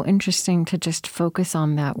 that's so interesting to just focus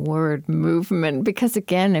on that word movement, because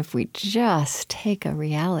again, if we just take a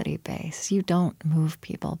reality base, you don't move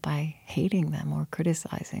people by hating them or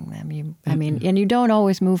criticizing them. And you don't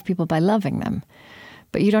always move people by loving them,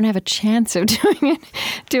 but you don't have a chance of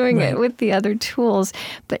doing it with the other tools.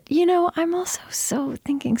 But I'm also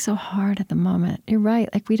thinking so hard at the moment. You're right.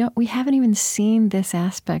 Like we haven't even seen this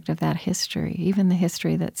aspect of that history, even the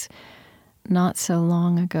history that's not so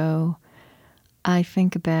long ago. I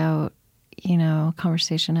think about, a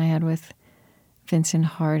conversation I had with Vincent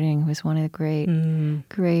Harding, who was one of the great, well,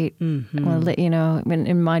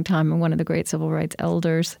 in my time, one of the great civil rights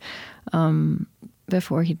elders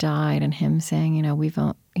before he died, and him saying,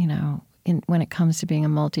 when it comes to being a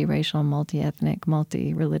multiracial, multi-ethnic,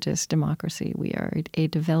 multi-religious democracy, we are a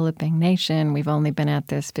developing nation. We've only been at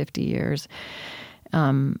this 50 years.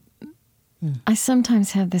 I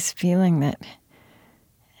sometimes have this feeling that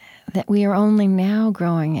we are only now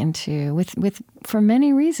growing into, with for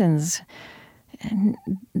many reasons,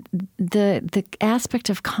 the aspect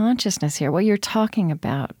of consciousness here, what you're talking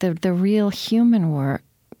about, the real human work,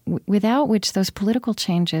 without which those political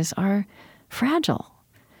changes are fragile.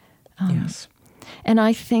 Yes. And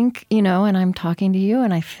I think, and I'm talking to you,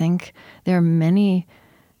 and I think there are many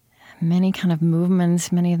kind of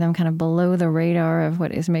movements, many of them kind of below the radar of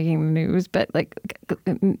what is making the news. But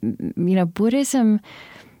Buddhism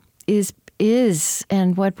is,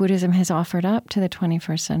 and what Buddhism has offered up to the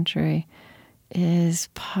 21st century is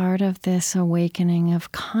part of this awakening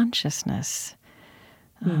of consciousness,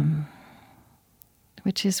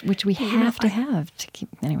 which we have to keep.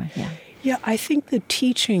 Anyway, yeah. Yeah, I think the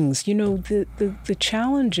teachings, the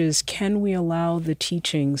challenge is, can we allow the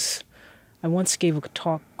teachings? I once gave a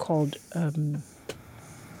talk called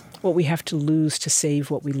What We Have to Lose to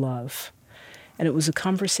Save What We Love. And it was a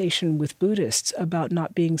conversation with Buddhists about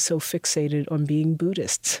not being so fixated on being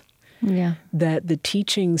Buddhists. Yeah. That the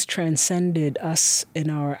teachings transcended us in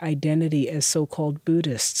our identity as so-called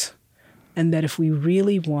Buddhists. And that if we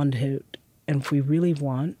really wanted, and if we really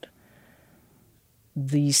want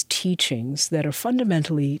these teachings that are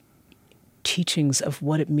fundamentally teachings of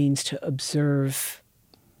what it means to observe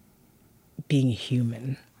being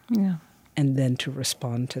human, and then to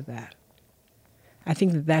respond to that. I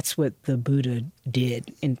think that's what the Buddha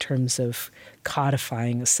did in terms of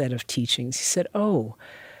codifying a set of teachings. He said,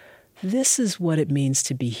 this is what it means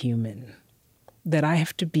to be human, that I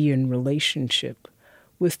have to be in relationship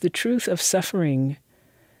with the truth of suffering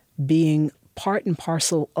being part and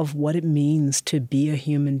parcel of what it means to be a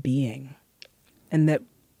human being. And that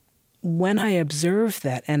when I observe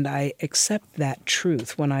that and I accept that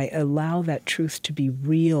truth, when I allow that truth to be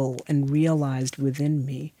real and realized within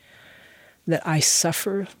me, that I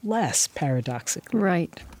suffer less, paradoxically.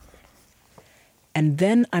 Right. And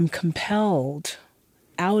then I'm compelled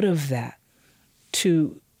out of that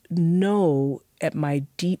to know in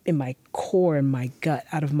my core, in my gut,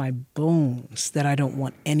 out of my bones, that I don't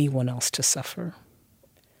want anyone else to suffer.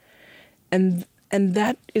 And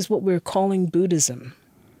that is what we're calling Buddhism.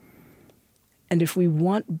 And if we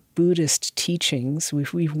want Buddhist teachings,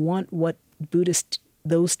 if we want what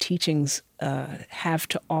those teachings have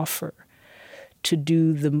to offer to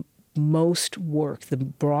do the most work, the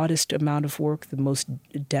broadest amount of work, the most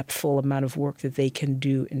depthful amount of work that they can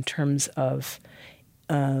do in terms of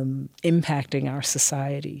impacting our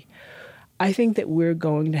society, I think that we're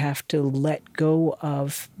going to have to let go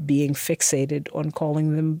of being fixated on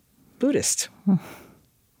calling them Buddhist.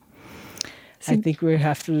 I think we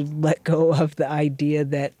have to let go of the idea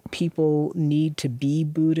that people need to be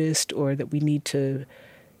Buddhist, or that we need to,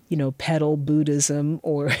 peddle Buddhism,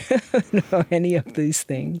 or any of these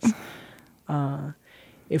things.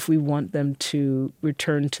 If we want them to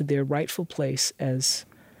return to their rightful place as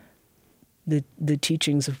the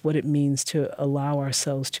teachings of what it means to allow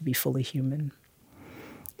ourselves to be fully human.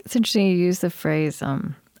 It's interesting you use the phrase,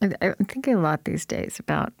 I'm thinking a lot these days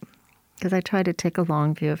about, because I try to take a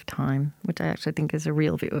long view of time, which I actually think is a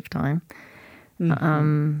real view of time.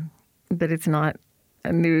 Mm-hmm. But it's not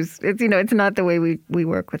a news, it's not the way we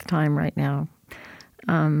work with time right now.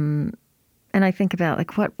 And I think about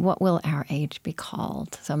what will our age be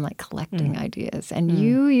called? So I'm collecting ideas. And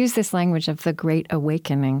you use this language of the Great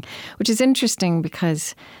Awakening, which is interesting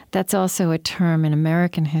because that's also a term in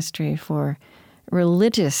American history for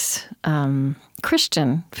religious,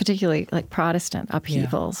 Christian, particularly Protestant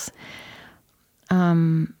upheavals.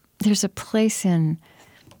 Yeah. There's a place in,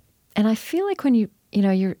 and I feel like when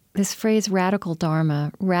you're this phrase radical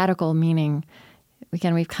dharma, radical meaning,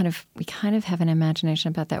 again, we kind of have an imagination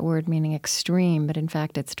about that word meaning extreme, but in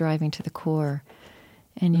fact it's driving to the core.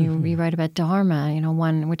 And you write about Dharma,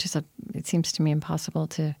 one which is it seems to me impossible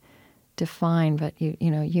to define, but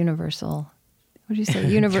universal. What do you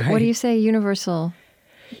say? Right. What do you say? Universal.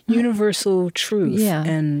 Universal truth. Yeah.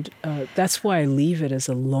 And that's why I leave it as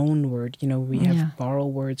a loan word. We have borrow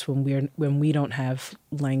words when we don't have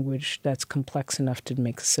language that's complex enough to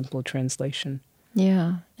make a simple translation.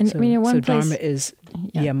 Yeah. And so, one place, Dharma is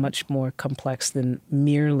much more complex than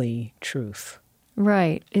merely truth.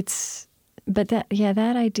 Right. But that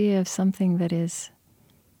idea of something that is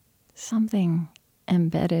something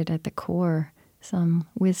embedded at the core, some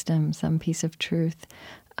wisdom, some piece of truth.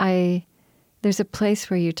 There's a place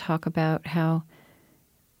where you talk about how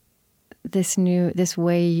this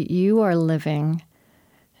way you are living,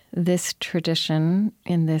 this tradition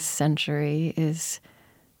in this century is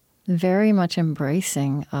very much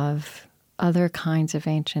embracing of other kinds of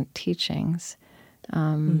ancient teachings.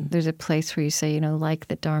 There's a place where you say, like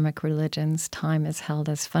the Dharmic religions, time is held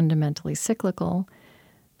as fundamentally cyclical,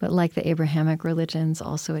 but like the Abrahamic religions,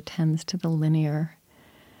 also attends to the linear.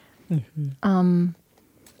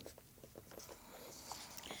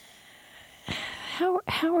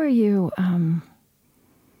 How are you? I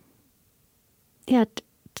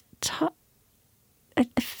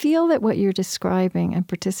feel that what you're describing and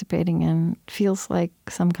participating in feels like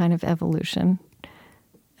some kind of evolution.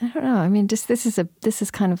 I don't know. I mean, this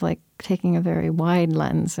is kind of like taking a very wide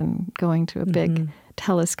lens and going to a big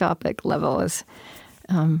telescopic level, as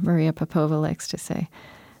Maria Popova likes to say,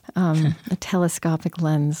 a telescopic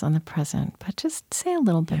lens on the present. But just say a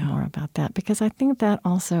little bit more about that, because I think that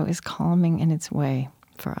also is calming in its way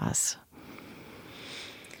for us.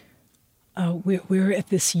 We're at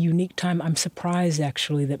this unique time. I'm surprised,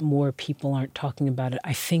 actually, that more people aren't talking about it.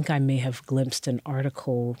 I think I may have glimpsed an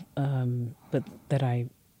article, but that I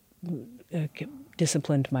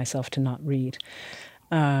disciplined myself to not read.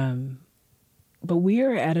 But we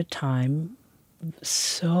are at a time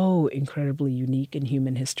so incredibly unique in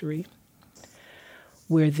human history,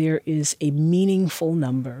 where there is a meaningful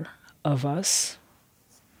number of us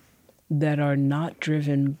that are not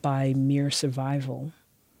driven by mere survival.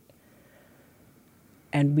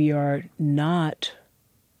 And we are not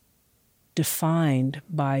defined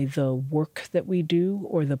by the work that we do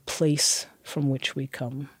or the place from which we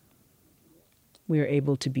come. We are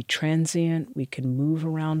able to be transient. We can move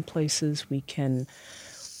around places. We can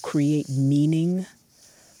create meaning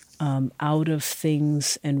out of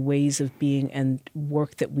things and ways of being and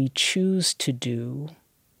work that we choose to do.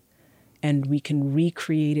 And we can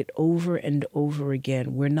recreate it over and over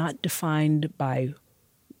again. We're not defined by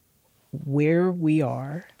where we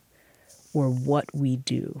are or what we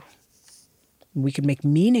do. We can make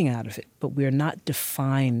meaning out of it, but we're not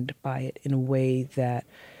defined by it in a way that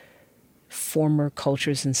former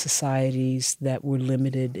cultures and societies that were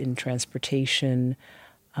limited in transportation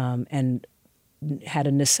and had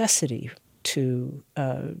a necessity to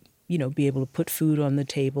be able to put food on the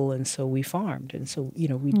table, and so we farmed. And so,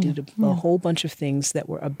 we did a whole bunch of things that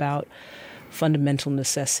were about fundamental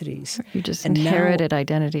necessities. You just inherited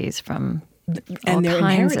identities from all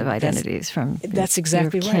kinds of identities from that's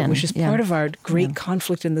exactly right, which is part of our great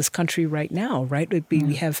conflict in this country right now, right?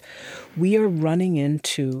 We are running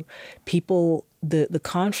into people, the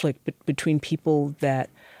conflict between people that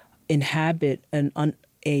inhabit an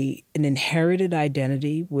inherited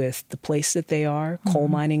identity with the place that they are, coal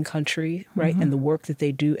mining country, right? And the work that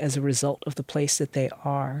they do as a result of the place that they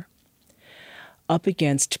are, up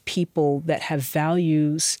against people that have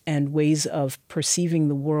values and ways of perceiving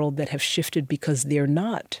the world that have shifted because they're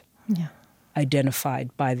not identified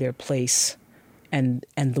by their place and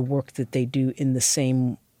the work that they do in the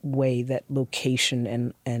same way that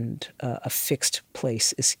location and a fixed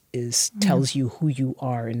place is tells you who you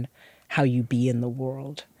are and how you be in the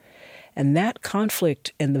world. And that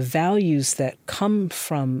conflict and the values that come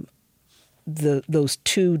from those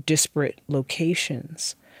two disparate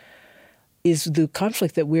locations is the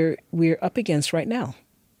conflict that we're up against right now.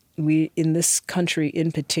 We in this country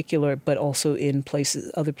in particular, but also in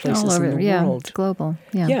other places all over, in the world. It's global.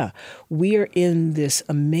 We are in this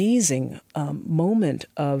amazing moment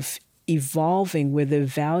of evolving, where the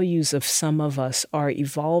values of some of us are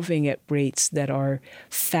evolving at rates that are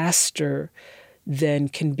faster than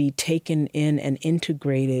can be taken in and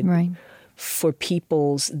integrated for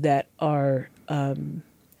peoples that are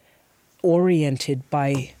oriented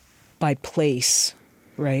by place,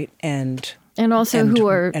 right? And also who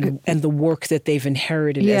are and the work that they've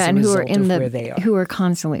inherited as a result of where they are. Who are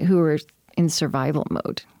in survival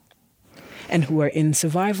mode. And who are in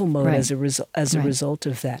survival mode as a result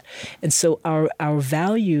of that. And so our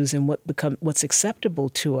values and what's acceptable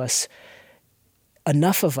to us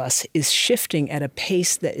enough of us is shifting at a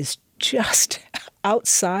pace that is just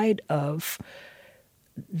outside of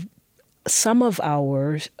some of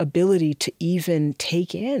our ability to even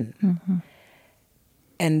take in. Mm-hmm.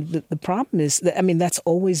 And the problem is that, I mean, that's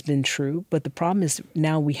always been true, but the problem is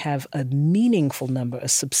now we have a meaningful number, a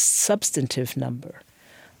substantive number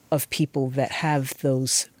of people that have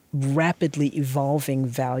those rapidly evolving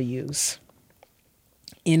values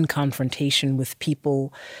in confrontation with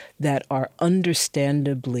people that are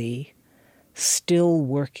understandably still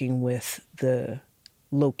working with the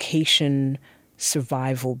location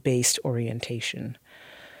survival-based orientation.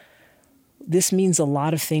 This means a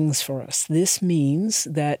lot of things for us. This means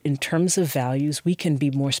that in terms of values, we can be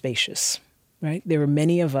more spacious, right? There are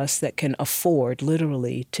many of us that can afford,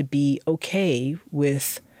 literally, to be okay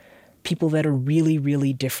with people that are really,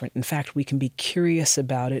 really different. In fact, we can be curious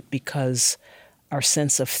about it because our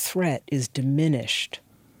sense of threat is diminished,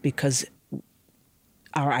 because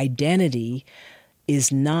our identity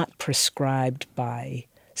is not prescribed by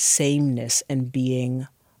sameness and being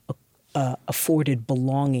afforded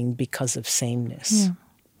belonging because of sameness.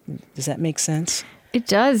 Yeah. Does that make sense? It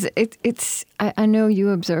does. I know you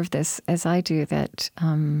observe this as I do, that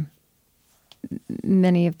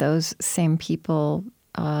many of those same people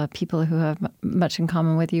who have much in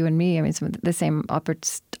common with you and me, I mean, some of the same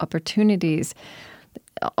opportunities,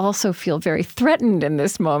 also feel very threatened in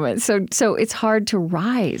this moment. So it's hard to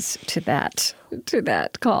rise to that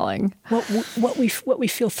calling. Well, what we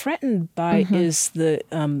feel threatened by is the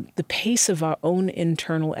pace of our own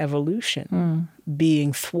internal evolution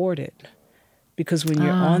being thwarted, because when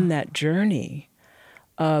you're on that journey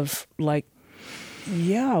of like,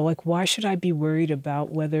 why should I be worried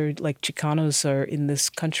about whether like Chicanos are in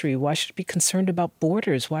this country? Why should I be concerned about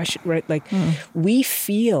borders? Why should, right? Like we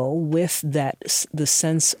feel with that, the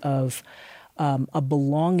sense of a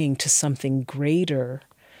belonging to something greater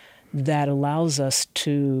that allows us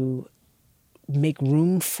to make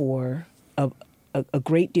room for a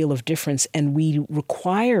great deal of difference, and we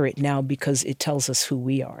require it now because it tells us who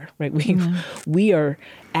we are, right? We are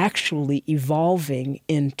actually evolving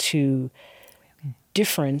into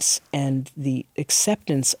difference and the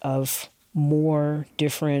acceptance of more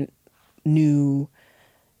different, new.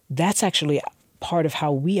 That's actually part of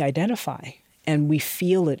how we identify, and we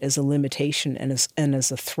feel it as a limitation and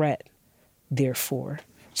as a threat, therefore,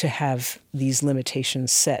 to have these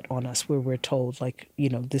limitations set on us where we're told, like,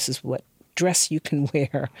 this is what dress you can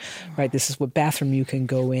wear, right? This is what bathroom you can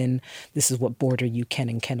go in. This is what border you can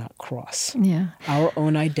and cannot cross. Yeah. Our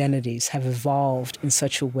own identities have evolved in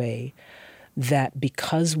such a way that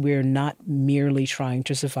because we're not merely trying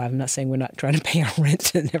to survive, I'm not saying we're not trying to pay our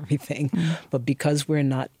rent and everything, but because we're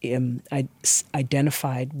not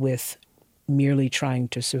identified with merely trying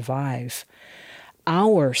to survive,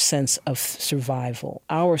 our sense of survival,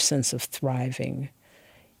 our sense of thriving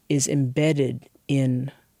is embedded in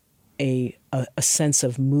a sense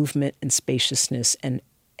of movement and spaciousness and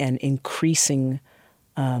increasing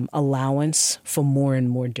allowance for more and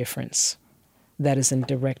more difference that is in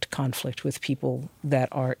direct conflict with people that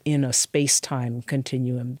are in a space-time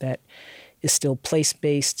continuum that is still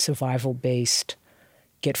place-based, survival-based,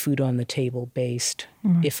 get food on the table-based.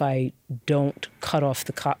 If I don't cut off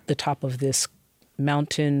the top of this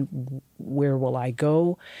mountain, where will I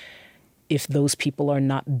go? If those people are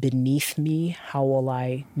not beneath me, how will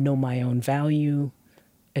I know my own value,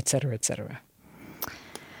 et cetera, et cetera?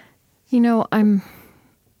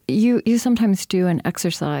 You sometimes do an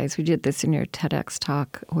exercise. We did this in your TEDx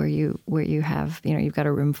talk where you have, you've got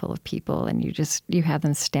a room full of people and you have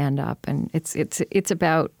them stand up, and it's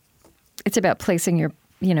about placing your,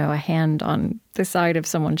 a hand on the side of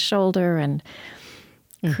someone's shoulder and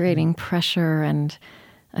creating pressure, and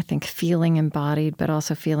I think feeling embodied, but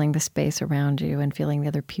also feeling the space around you and feeling the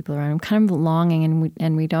other people around. I'm kind of longing,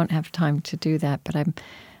 and we don't have time to do that, but I'm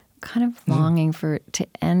kind of longing for it to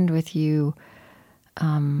end with you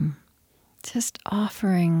just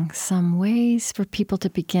offering some ways for people to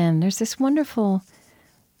begin. There's this wonderful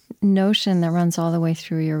notion that runs all the way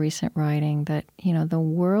through your recent writing that, the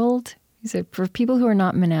world, you said, for people who are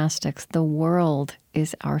not monastics, the world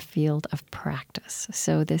is our field of practice.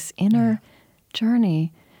 So this inner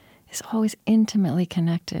journey is always intimately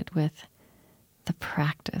connected with the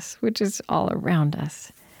practice, which is all around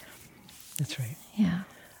us. That's right. Yeah.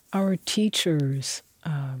 Our teachers,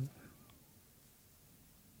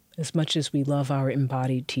 as much as we love our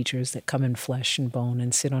embodied teachers that come in flesh and bone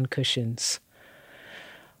and sit on cushions,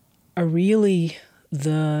 are really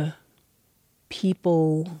the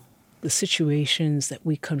people, the situations that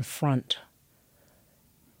we confront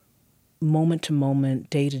moment to moment,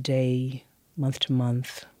 day to day, month to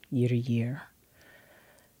month, year to year.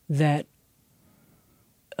 that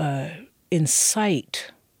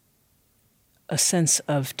incite a sense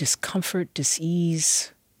of discomfort,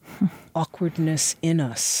 dis-ease, awkwardness in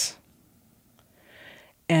us.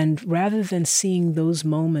 And rather than seeing those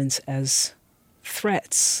moments as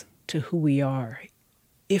threats to who we are,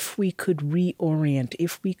 if we could reorient,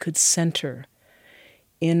 if we could center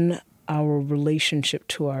in our relationship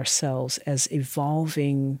to ourselves as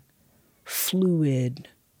evolving, fluid,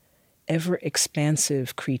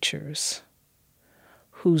 ever-expansive creatures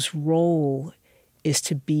whose role is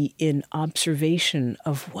to be in observation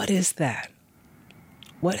of what is that?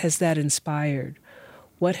 What has that inspired?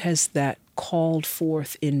 What has that called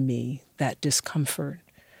forth in me, that discomfort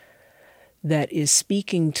that is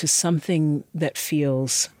speaking to something that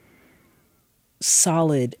feels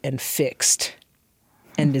solid and fixed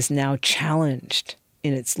and is now challenged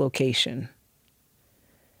in its location?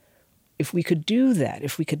 If we could do that,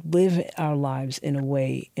 if we could live our lives in a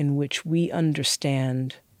way in which we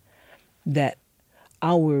understand that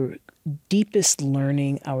our deepest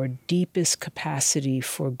learning, our deepest capacity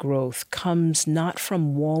for growth comes not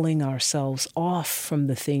from walling ourselves off from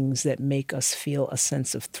the things that make us feel a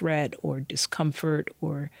sense of threat or discomfort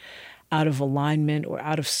or out of alignment or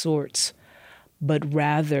out of sorts, but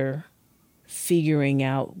rather figuring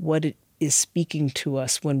out what it is speaking to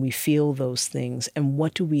us when we feel those things and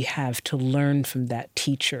what do we have to learn from that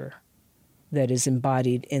teacher that is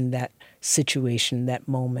embodied in that situation, that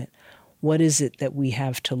moment. What is it that we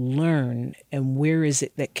have to learn, and where is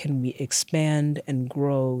it that can we expand and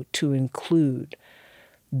grow to include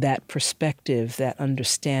that perspective, that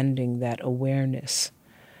understanding, that awareness?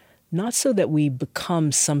 Not so that we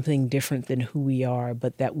become something different than who we are,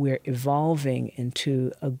 but that we're evolving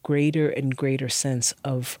into a greater and greater sense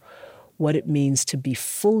of what it means to be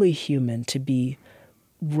fully human, to be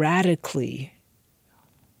radically,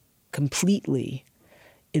 completely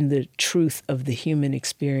in the truth of the human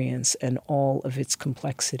experience and all of its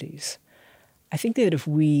complexities. I think that if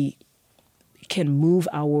we can move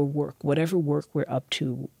our work, whatever work we're up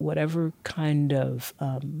to, whatever kind of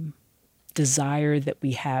desire that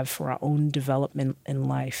we have for our own development in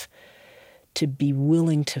life, to be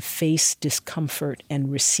willing to face discomfort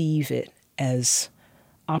and receive it as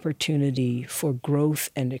opportunity for growth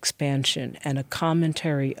and expansion and a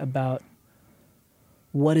commentary about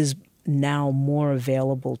what is now more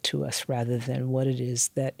available to us rather than what it is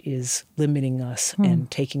that is limiting us and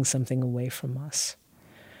taking something away from us.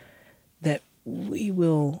 That we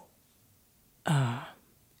will,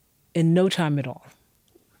 in no time at all,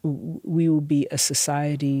 we will be a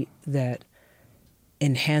society that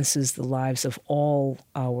enhances the lives of all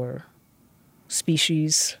our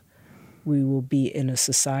species. We will be in a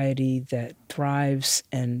society that thrives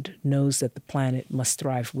and knows that the planet must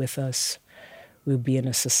thrive with us. We'll be in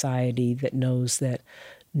a society that knows that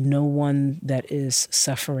no one that is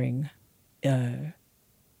suffering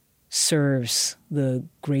serves the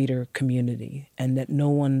greater community, and that no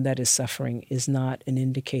one that is suffering is not an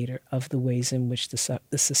indicator of the ways in which the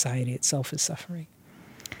society itself is suffering.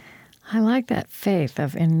 I like that faith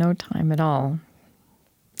of in no time at all.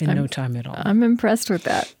 No time at all. I'm impressed with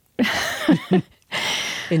that.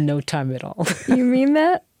 In no time at all. You mean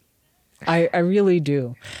that? I really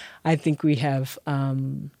do. I think we have,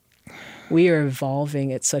 we are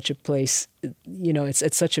evolving at such a place, it's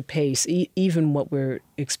at such a pace. Even what we're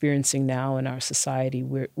experiencing now in our society,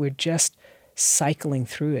 we're just cycling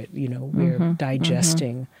through it. We're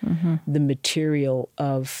digesting the material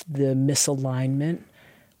of the misalignment.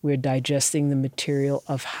 We're digesting the material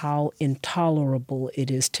of how intolerable it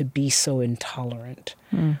is to be so intolerant.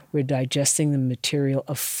 We're digesting the material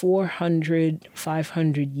of 400,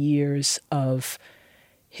 500 years of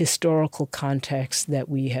historical context that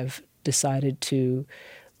we have decided to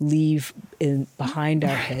leave behind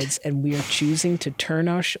our heads, and we are choosing to turn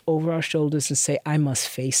over our shoulders and say, I must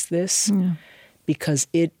face this, because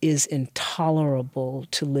it is intolerable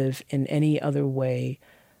to live in any other way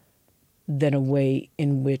than a way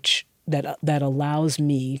in which that allows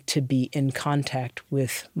me to be in contact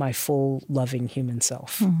with my full, loving human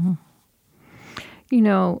self.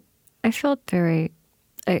 I felt very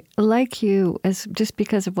like you, as just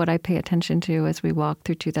because of what I pay attention to as we walk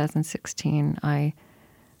through 2016, I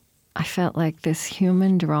felt like this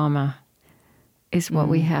human drama is what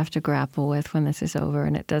we have to grapple with when this is over,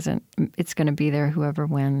 and it's going to be there whoever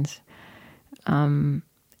wins. And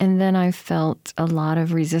then I felt a lot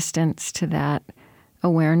of resistance to that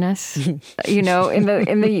awareness, in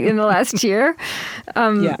the last year.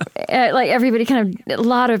 Like everybody a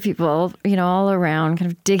lot of people, all around kind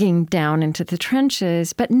of digging down into the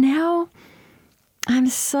trenches. But now I'm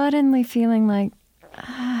suddenly feeling like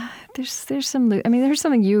there's some. I mean, there's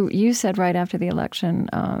something you said right after the election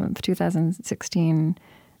of 2016.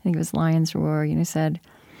 I think it was Lion's Roar. You said,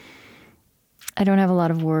 "I don't have a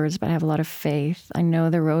lot of words, but I have a lot of faith. I know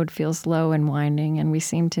the road feels low and winding, and we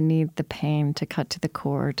seem to need the pain to cut to the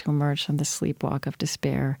core to emerge from the sleepwalk of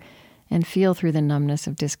despair and feel through the numbness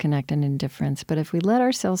of disconnect and indifference. But if we let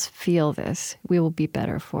ourselves feel this, we will be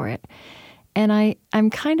better for it." And I'm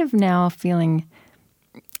kind of now feeling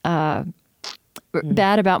bad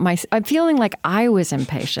about I'm feeling like I was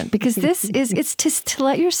impatient, because it's to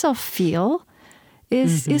let yourself feel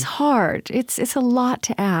is hard. It's a lot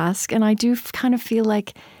to ask, and I do kind of feel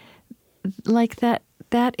like that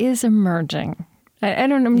is emerging. I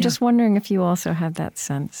don't know. I'm just wondering if you also have that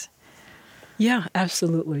sense. Yeah,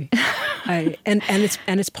 absolutely. And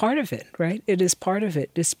it's part of it, right? It is part of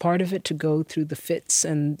it. It's part of it to go through the fits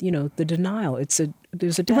and, the denial.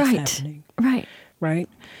 There's a death happening. Right?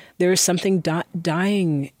 There is something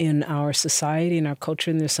dying in our society, in our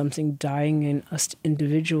culture, and there's something dying in us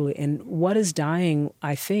individually. And what is dying,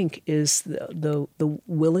 I think, is the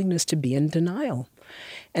willingness to be in denial.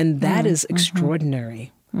 And that is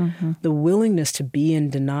extraordinary. Mm-hmm. The willingness to be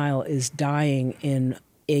in denial is dying in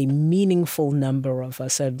a meaningful number of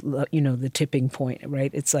us at, the tipping point,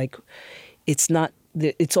 right? It's like,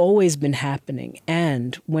 it's always been happening.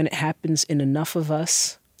 And when it happens in enough of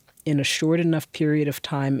us, in a short enough period of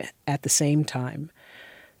time at the same time,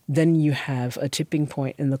 then you have a tipping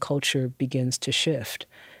point and the culture begins to shift.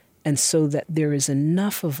 And so that there is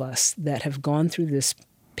enough of us that have gone through this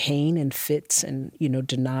pain and fits and,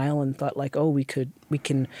 denial and thought like, oh, we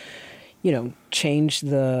can, change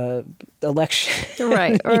the election.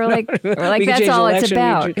 Right. Or like that's all it's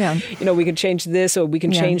about. We can change this, or we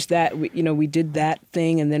can change that. We did that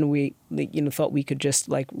thing, and then we, thought we could just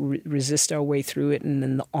resist our way through it. And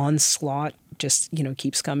then the onslaught just,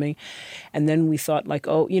 keeps coming. And then we thought like,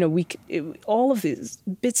 oh, all of these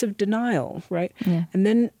bits of denial, right? Yeah. And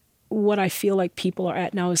then what I feel like people are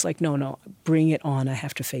at now is like, no, bring it on. I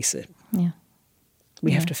have to face it. Yeah.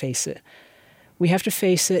 We have to face it. We have to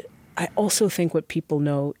face it. I also think what people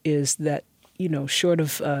know is that, short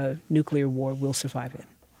of nuclear war, we'll survive it.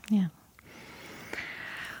 Yeah.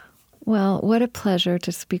 Well, what a pleasure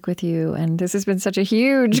to speak with you. And this has been such a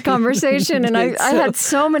huge conversation. And I had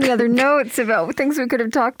so many other notes about things we could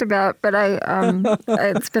have talked about, but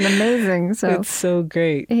it's been amazing. So it's so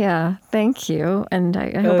great. Yeah, thank you. And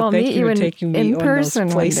I hope I'll meet you in person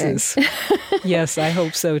one day. Yes, I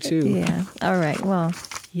hope so too. Yeah. All right. Well,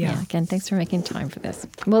 yeah. Again, thanks for making time for this.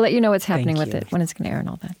 We'll let you know what's happening with it, when it's going to air and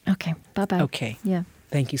all that. Okay. Bye-bye. Okay. Yeah.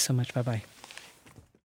 Thank you so much. Bye-bye.